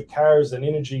electric cars and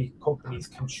energy companies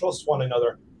can trust one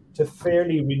another to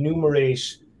fairly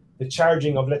remunerate the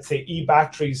charging of, let's say,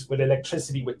 e-batteries with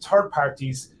electricity with third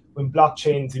parties, when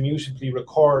blockchains immutably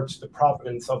record the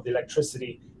provenance of the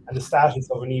electricity and the status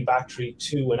of an e-battery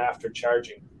to and after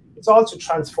charging. It's also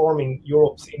transforming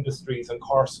Europe's industries and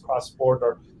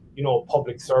cross-border,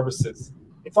 public services.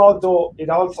 It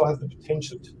also has the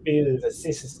potential to build a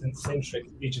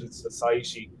citizen-centric digital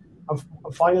society. And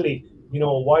finally,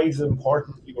 why is it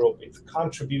important to Europe? It's a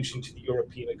contribution to the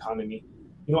European economy.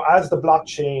 As the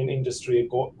blockchain industry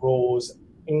grows,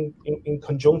 in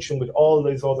conjunction with all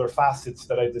these other facets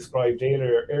that I described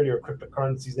earlier,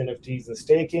 cryptocurrencies, NFTs, and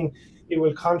staking, it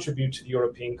will contribute to the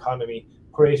European economy,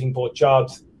 creating both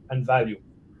jobs and value.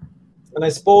 And I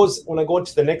suppose when I go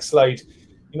into the next slide,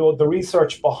 the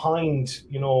research behind,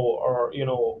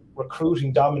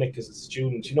 recruiting Dominic as a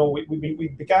student,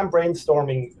 we began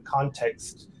brainstorming the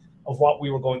context of what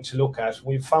we were going to look at.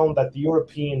 We found that the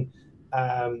European,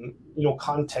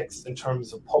 context in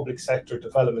terms of public sector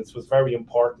developments was very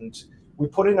important. We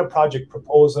put in a project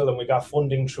proposal and we got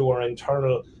funding through our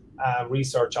internal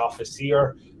research office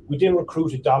here. We then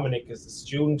recruited Dominic as a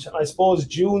student. And I suppose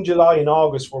June, July, and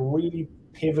August were really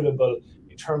pivotal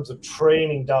in terms of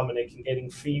training Dominic and getting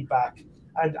feedback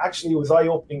And actually, it was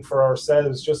eye-opening for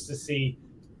ourselves just to see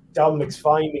Dominic's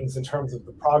findings in terms of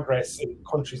the progress in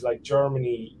countries like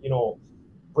Germany, you know,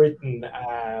 Britain,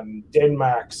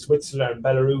 Denmark, Switzerland,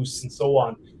 Belarus, and so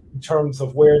on, in terms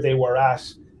of where they were at.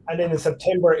 And then in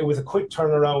September, it was a quick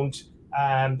turnaround.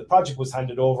 The project was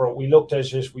handed over. We looked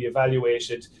at it, we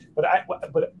evaluated. But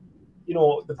you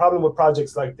know, the problem with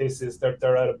projects like this is that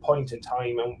they're at a point in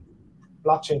time, and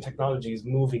blockchain technology is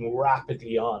moving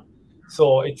rapidly on.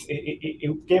 So it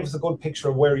gave us a good picture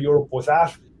of where Europe was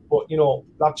at. But you know,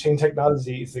 blockchain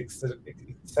technology is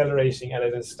accelerating at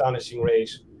an astonishing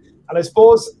rate. And I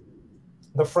suppose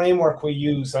the framework we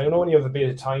use, I only have a bit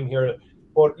of time here,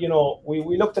 but you know,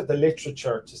 we looked at the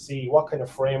literature to see what kind of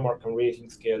framework and rating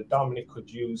scale Dominic could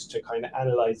use to kind of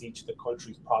analyze each of the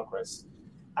country's progress.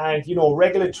 And you know,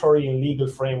 regulatory and legal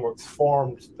frameworks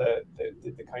formed the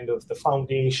kind of the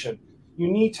foundation. You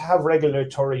need to have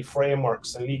regulatory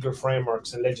frameworks and legal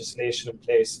frameworks and legislation in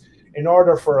place in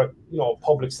order for a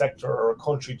public sector or a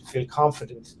country to feel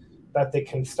confident that they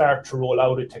can start to roll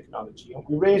out a technology. And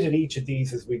we rated each of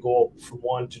these as we go from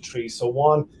 1 to 3. So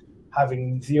 1,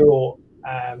 having 0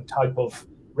 type of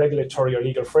regulatory or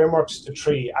legal frameworks, to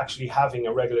 3, actually having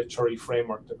a regulatory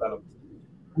framework developed.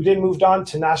 We then moved on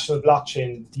to national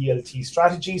blockchain DLT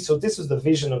strategy. So this was the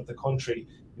vision of the country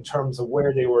in terms of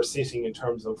where they were sitting, in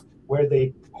terms of where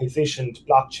they positioned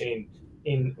blockchain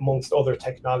in amongst other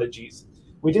technologies.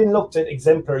 We then looked at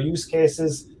exemplary use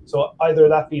cases. So either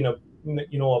that being a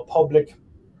public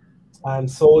and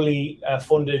solely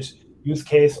funded use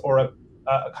case, or a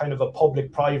kind of a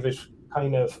public-private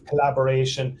kind of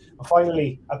collaboration. And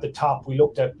finally, at the top, we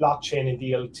looked at blockchain and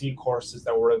DLT courses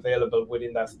that were available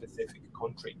within that specific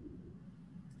country.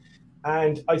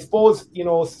 And I suppose, you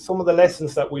know, some of the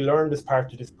lessons that we learned as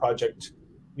part of this project,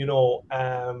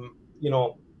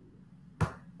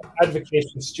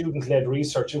 advocating student-led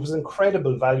research, it was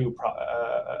incredible valuable,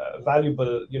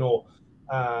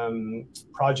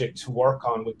 project to work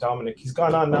on with Dominic. He's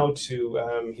gone on now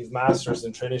to his master's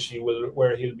in Trinity,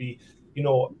 where he'll be,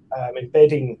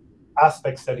 embedding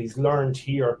aspects that he's learned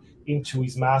here into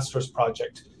his master's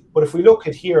project. But if we look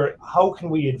at here, how can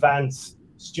we advance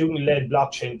student-led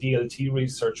blockchain DLT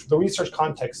research? The research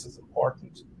context is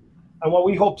important. And what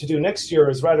we hope to do next year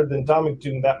is, rather than Dominic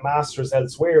doing that master's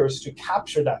elsewhere, is to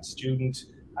capture that student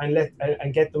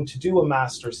and get them to do a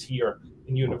master's here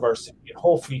in university, and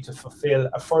hopefully to fulfill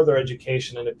a further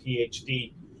education and a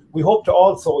PhD. We hope to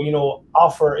also,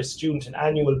 offer a student an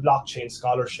annual blockchain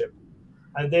scholarship.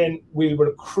 And then we'll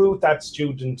recruit that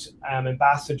student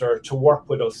ambassador to work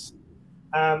with us.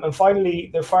 And finally,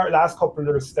 the last couple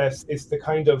of steps is to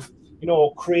kind of,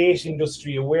 create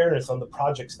industry awareness on the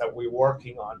projects that we're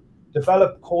working on,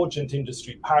 develop cogent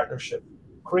industry partnership,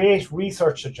 create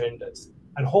research agendas,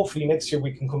 and hopefully next year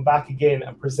we can come back again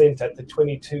and present at the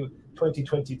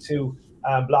 2022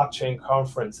 blockchain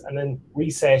conference, and then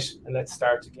reset and let's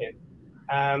start again.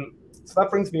 So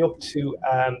that brings me up to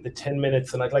the 10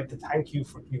 minutes, and I'd like to thank you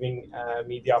for giving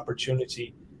me the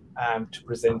opportunity to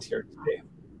present here today.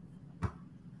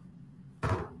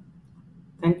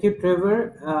 Thank you,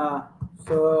 Trevor.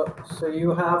 So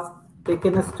you have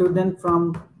taken a student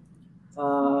from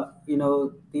the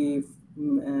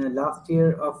last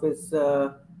year of his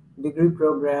degree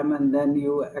program, and then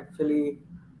you actually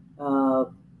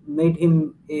made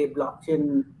him a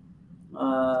blockchain.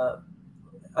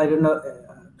 I don't know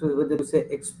whether to say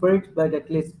expert, but at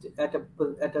least at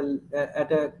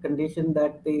a condition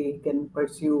that they can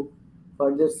pursue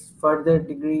further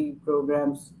degree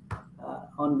programs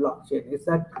on blockchain. Is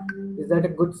that a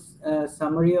good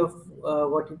summary of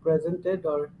what you presented,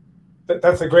 or?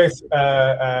 That's a great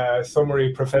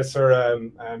summary, Professor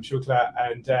Shukla.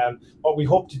 And what we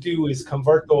hope to do is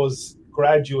convert those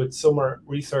graduate summer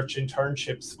research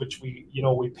internships, which we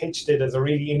pitched it as a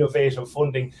really innovative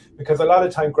funding, because a lot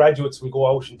of time graduates will go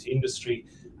out into industry,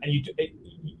 and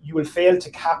you will fail to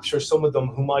capture some of them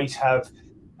who might have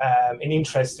an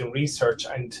interest in research.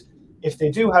 And if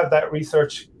they do have that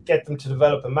research, get them to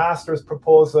develop a master's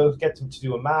proposal, get them to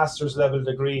do a master's level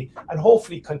degree, and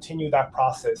hopefully continue that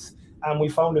process. And we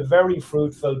found it very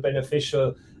fruitful,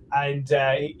 beneficial, and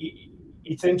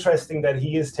it's interesting that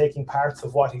he is taking parts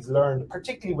of what he's learned,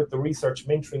 particularly with the research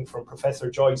mentoring from Professor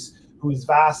Joyce, who has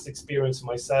vast experience,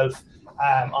 myself,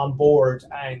 on board.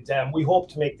 And we hope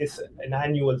to make this an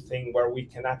annual thing where we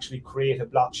can actually create a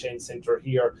blockchain center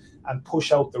here and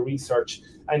push out the research.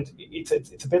 And it's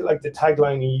a bit like the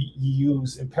tagline you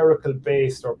use: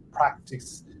 empirical-based or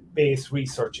practice-based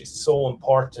research is so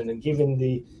important, and giving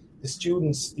the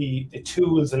students the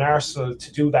tools and arsenal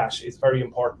to do that is very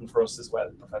important for us as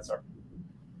well, Professor.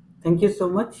 Thank you so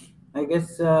much. I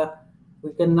guess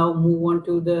We can now move on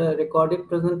to the recorded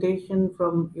presentation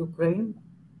from Ukraine.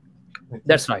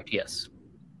 That's right, yes.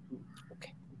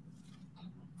 Okay.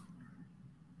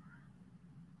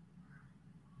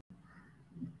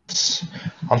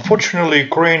 Unfortunately,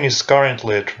 Ukraine is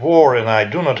currently at war, and I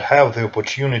do not have the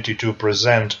opportunity to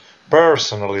present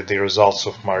personally the results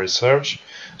of my research,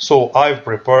 so I've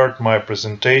prepared my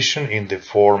presentation in the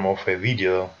form of a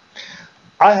video.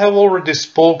 I have already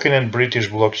spoken in British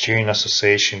Blockchain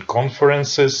Association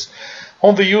conferences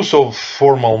on the use of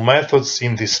formal methods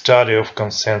in the study of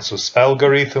consensus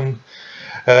algorithm,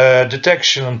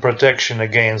 detection and protection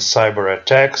against cyber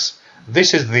attacks.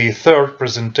 This is the third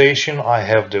presentation I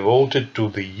have devoted to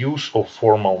the use of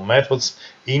formal methods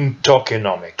in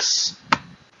tokenomics.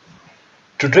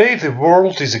 Today the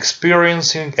world is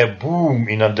experiencing a boom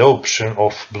in adoption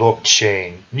of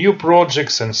blockchain. New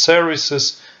projects and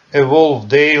services evolve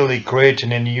daily,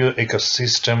 creating a new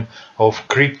ecosystem of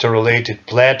crypto-related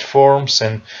platforms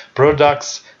and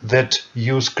products that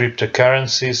use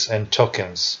cryptocurrencies and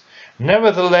tokens.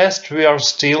 Nevertheless, we are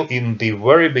still in the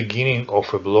very beginning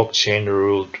of a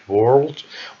blockchain-ruled world,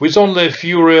 with only a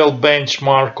few real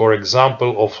benchmark or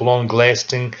example of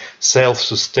long-lasting,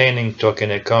 self-sustaining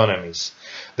token economies.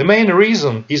 The main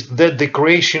reason is that the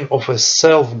creation of a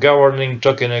self-governing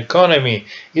token economy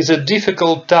is a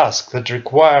difficult task that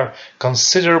requires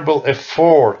considerable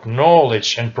effort,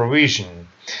 knowledge, and provision.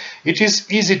 It is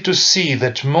easy to see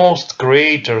that most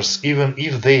creators, even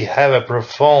if they have a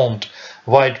profound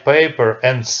white paper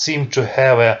and seem to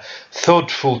have a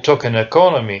thoughtful token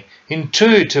economy,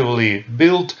 intuitively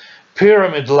build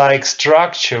pyramid-like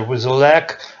structure with a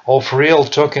lack of real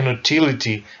token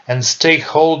utility and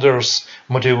stakeholders'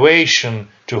 motivation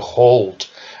to hold.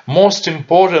 Most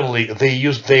importantly, they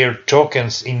use their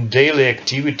tokens in daily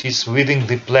activities within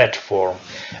the platform.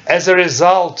 As a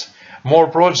result, more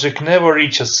projects never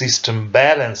reach a system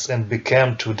balance and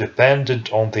become too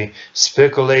dependent on the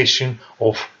speculation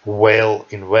of whale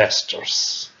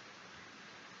investors.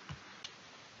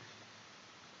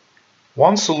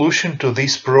 One solution to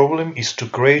this problem is to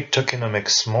create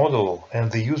tokenomics model and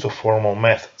the use of formal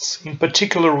methods. In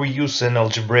particular, we use an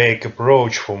algebraic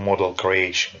approach for model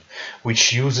creation,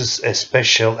 which uses a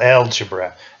special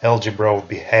algebra of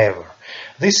behavior.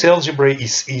 This algebra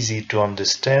is easy to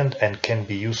understand and can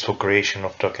be used for creation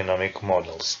of tokenomic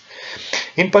models.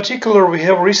 In particular, we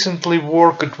have recently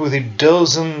worked with a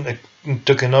dozen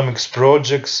tokenomics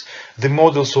projects, the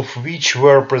models of which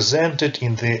were presented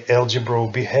in the algebra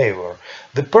of behavior.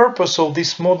 The purpose of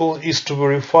this model is to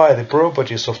verify the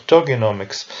properties of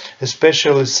tokenomics,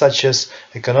 especially such as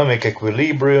economic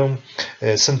equilibrium,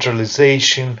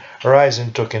 centralization,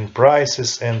 rising token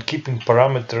prices, and keeping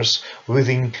parameters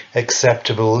within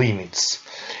acceptable limits.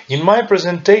 In my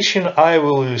presentation, I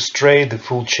will illustrate the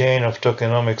full chain of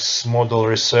tokenomics model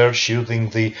research using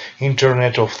the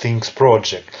Internet of Things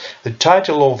project. The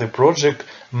title of the project,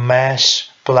 Mesh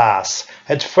Plus.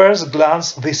 At first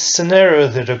glance, the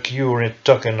scenarios that occur in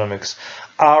tokenomics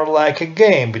are like a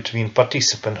game between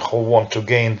participants who want to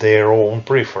gain their own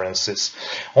preferences.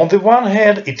 On the one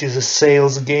hand, it is a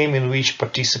sales game in which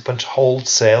participants hold,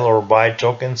 sell or buy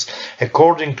tokens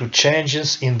according to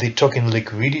changes in the token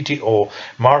liquidity or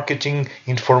marketing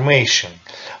information.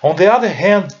 On the other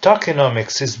hand,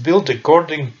 tokenomics is built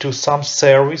according to some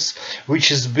service which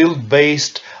is built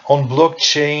based on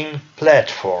blockchain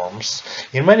platforms.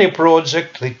 In many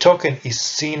projects, the token is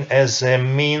seen as a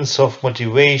means of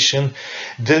motivation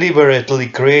deliberately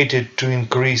created to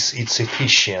increase its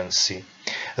efficiency.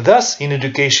 Thus, in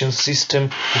education system,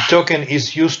 the token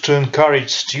is used to encourage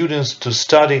students to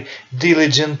study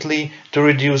diligently to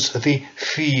reduce the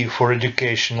fee for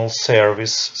educational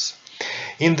services.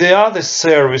 In the other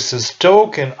services,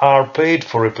 tokens are paid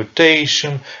for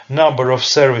reputation, number of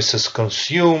services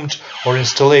consumed, or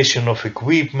installation of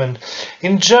equipment.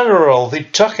 In general, the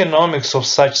tokenomics of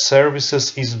such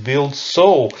services is built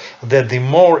so that the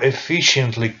more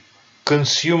efficiently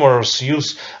consumers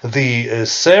use the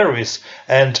service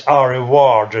and are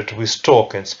rewarded with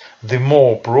tokens, the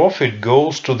more profit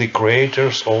goes to the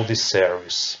creators of the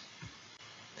service.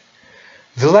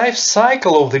 The life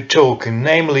cycle of the token,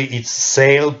 namely its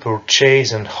sale,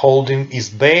 purchase and holding, is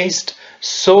based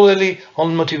solely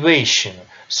on motivation.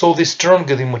 So the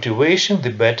stronger the motivation, the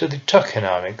better the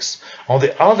tokenomics. On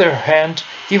the other hand,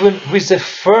 even with a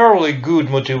fairly good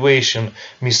motivation,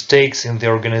 mistakes in the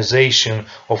organization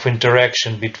of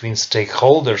interaction between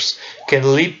stakeholders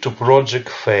can lead to project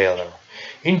failure.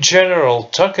 In general,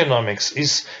 tokenomics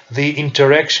is the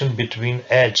interaction between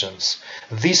agents.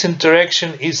 This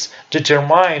interaction is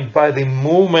determined by the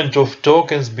movement of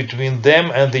tokens between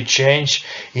them and the change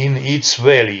in its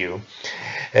value.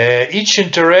 Each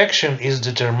interaction is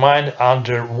determined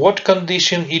under what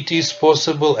condition it is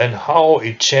possible and how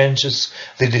it changes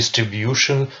the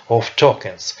distribution of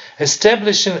tokens.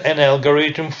 Establishing an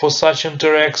algorithm for such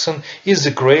interaction is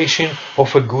the creation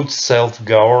of a good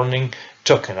self-governing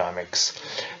tokenomics.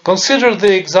 Consider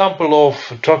the example of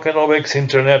tokenomics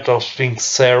Internet of Things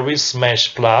service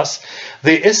Mesh Plus.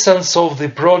 The essence of the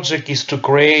project is to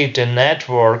create a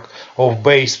network of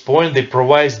base points that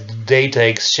provides data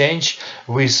exchange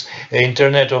with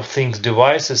Internet of Things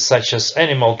devices such as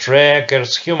animal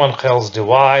trackers, human health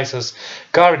devices,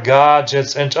 car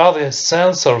gadgets, and other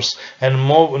sensors and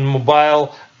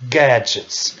mobile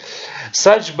gadgets.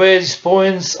 Such base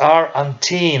points are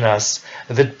antennas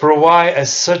that provide a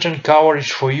certain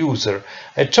coverage for user.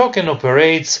 A token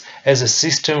operates as a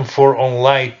system for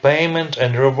online payment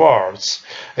and rewards.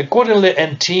 Accordingly,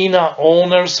 antenna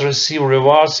owners receive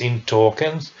rewards in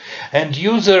tokens, and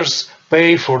users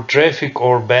pay for traffic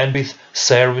or bandwidth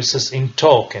services in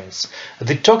tokens.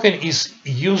 The token is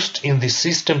used in the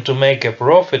system to make a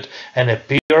profit and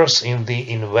appears in the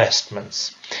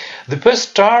investments. The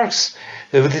first task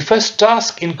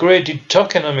in creating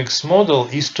tokenomics model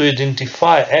is to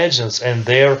identify agents and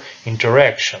their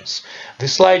interactions. The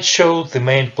slide shows the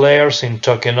main players in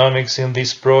tokenomics in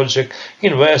this project: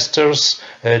 investors,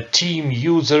 team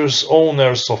users,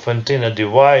 owners of antenna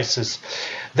devices.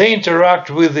 They interact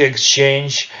with the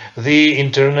exchange, the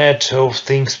Internet of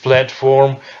Things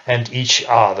platform, and each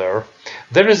other.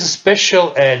 There is a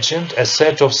special agent, a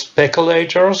set of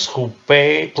speculators who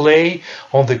play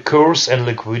on the course and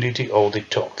liquidity of the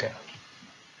token.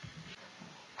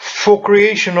 For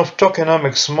creation of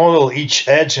tokenomics model, each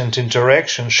agent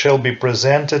interaction shall be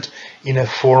presented in a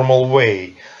formal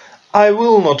way. I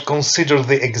will not consider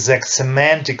the exact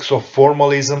semantics of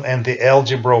formalism and the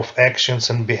algebra of actions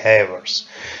and behaviors.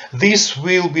 This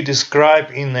will be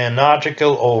described in an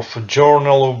article of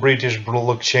Journal of British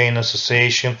Blockchain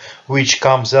Association, which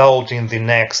comes out in the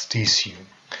next issue.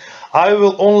 I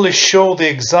will only show the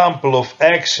example of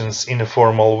actions in a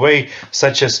formal way,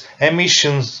 such as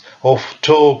emissions of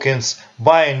tokens,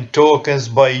 buying tokens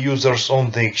by users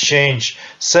on the exchange,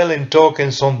 selling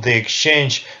tokens on the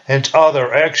exchange, and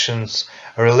other actions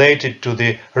related to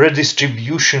the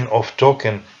redistribution of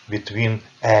token between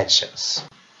agents.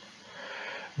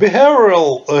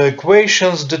 Behavioral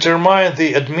equations determine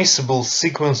the admissible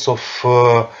sequence of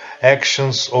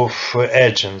actions of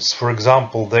agents, for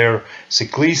example, their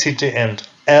cyclicity and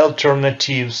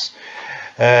alternatives.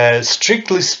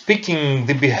 Strictly speaking,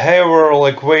 the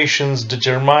behavioral equations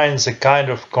determine the kind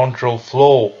of control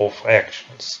flow of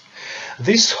actions.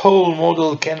 This whole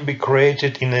model can be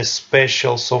created in a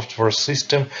special software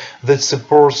system that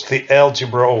supports the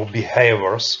algebra of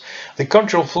behaviors. The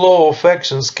control flow of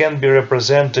actions can be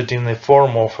represented in the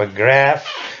form of a graph,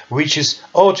 which is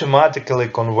automatically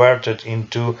converted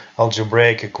into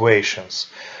algebraic equations.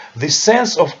 The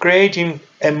sense of creating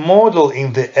a model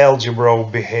in the algebra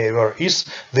of behavior is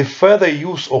the further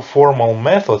use of formal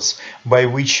methods by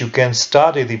which you can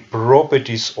study the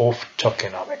properties of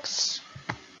tokenomics.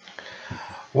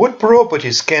 What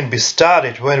properties can be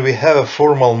studied when we have a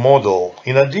formal model?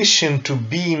 In addition to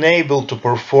being able to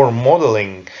perform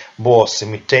modeling, both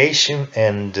imitation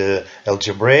and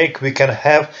algebraic, we can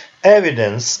have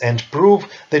evidence and prove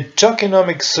that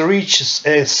tokenomics reaches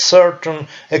a certain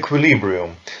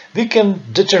equilibrium. We can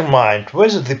determine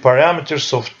whether the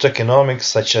parameters of tokenomics,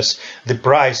 such as the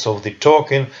price of the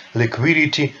token,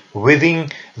 liquidity, within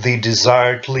the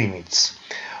desired limits.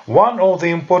 One of the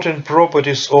important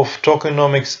properties of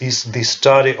tokenomics is the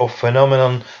study of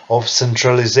phenomenon of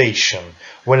centralization,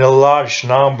 when a large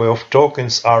number of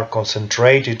tokens are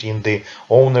concentrated in the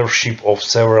ownership of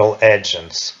several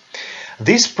agents.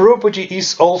 This property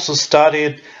is also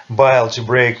studied by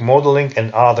algebraic modeling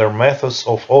and other methods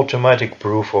of automatic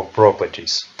proof of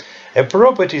properties. A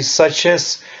property such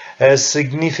as a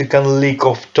significant leak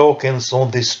of tokens on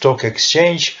the stock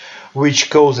exchange, which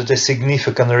caused a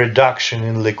significant reduction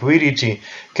in liquidity,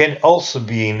 can also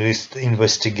be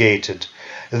investigated.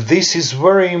 This is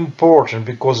very important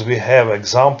because we have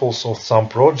examples of some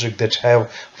projects that have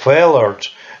failed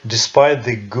despite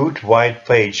the good white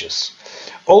pages.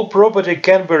 All property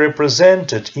can be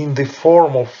represented in the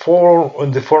form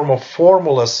of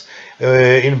formulas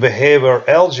in behavior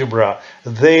algebra.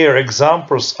 Their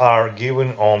examples are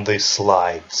given on the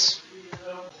slides.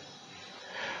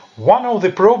 One of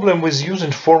the problems with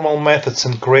using formal methods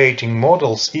and creating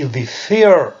models is the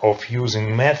fear of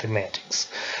using mathematics.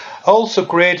 Also,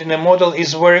 creating a model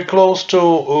is very close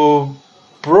to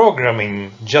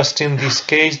programming. Just in this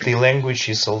case, the language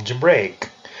is algebraic.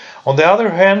 On the other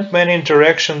hand, many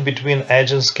interactions between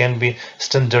agents can be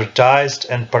standardized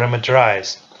and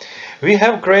parameterized. We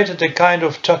have created a kind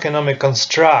of tokenomic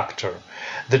constructor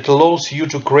that allows you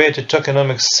to create a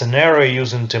tokenomic scenario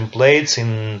using templates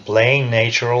in plain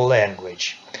natural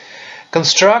language.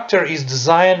 Constructor is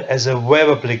designed as a web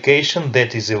application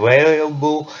that is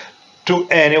available to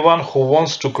anyone who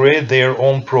wants to create their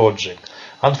own project.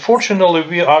 Unfortunately,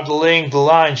 we are delaying the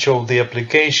launch of the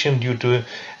application due to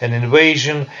an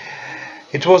invasion.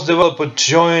 It was developed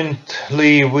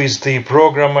jointly with the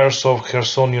programmers of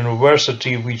Kherson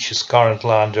University, which is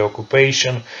currently under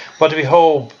occupation, but we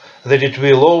hope that it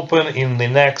will open in the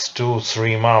next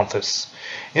 2-3 months.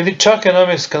 In the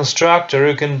tokenomics constructor,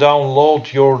 you can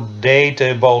download your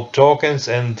data about tokens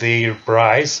and their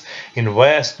price,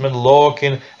 investment,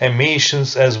 lock-in,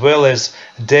 emissions, as well as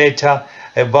data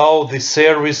about the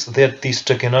service that this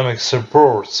tokenomics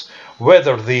supports,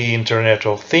 whether the Internet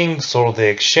of Things or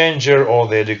the exchanger or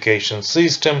the education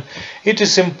system. It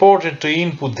is important to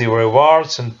input the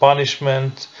rewards and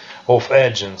punishment of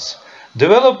agents.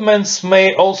 Developments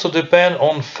may also depend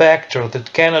on factors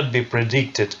that cannot be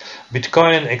predicted: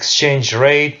 Bitcoin exchange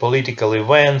rate, political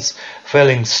events,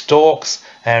 falling stocks,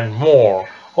 and more.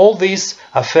 All this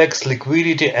affects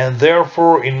liquidity, and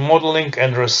therefore in modeling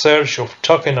and research of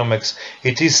tokenomics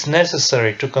it is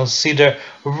necessary to consider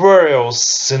various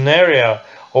scenarios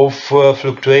of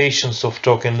fluctuations of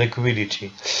token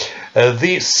liquidity.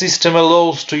 This system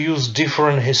allows to use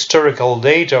different historical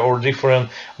data or different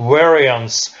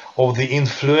variants of the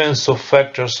influence of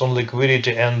factors on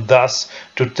liquidity, and thus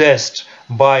to test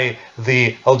by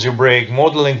the algebraic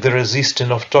modeling the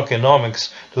resistance of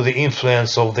tokenomics to the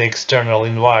influence of the external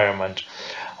environment.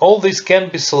 All this can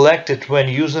be selected when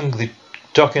using the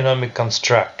tokenomic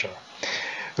constructor.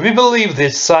 We believe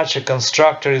that such a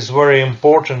constructor is a very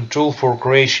important tool for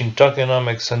creating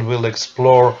tokenomics and will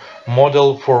explore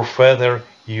model for further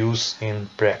use in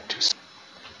practice.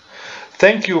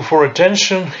 Thank you for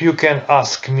attention. You can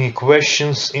ask me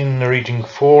questions in written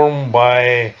form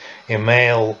by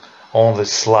email on the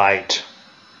slide.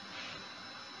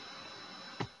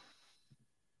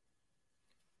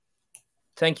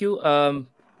 Thank you,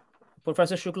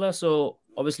 Professor Shukla. So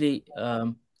obviously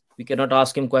we cannot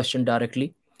ask him question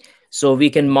directly, so we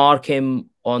can mark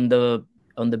him on the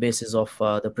basis of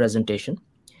the presentation.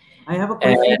 I have a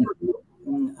question.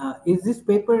 Is this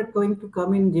paper going to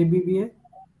come in JBBA?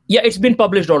 Yeah, it's been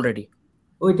published already.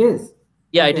 Oh, it is?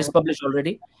 Yeah, okay. It is published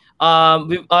already.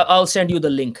 I'll send you the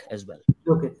link as well.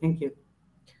 Okay, thank you.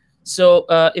 So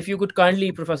if you could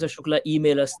kindly, Professor Shukla,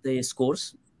 email us the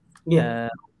scores. Yeah.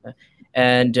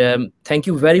 And thank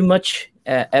you very much,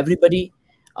 everybody.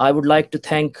 I would like to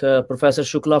thank Professor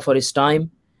Shukla for his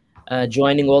time,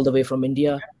 joining all the way from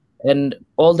India, and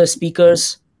all the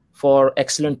speakers for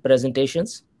excellent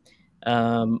presentations.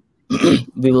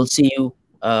 We will see you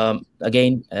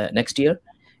again next year,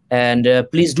 and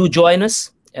please do join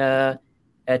us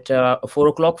at 4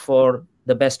 o'clock for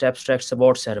the Best Abstracts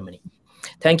Award ceremony.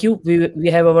 Thank you.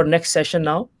 We have our next session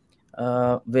now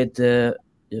with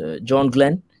John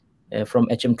Glenn from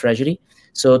HM Treasury.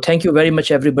 So thank you very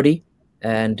much, everybody,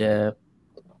 and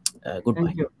goodbye.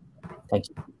 Thank you. Thank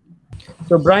you.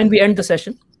 So Brian, we end the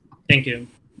session. Thank you.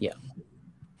 Yeah.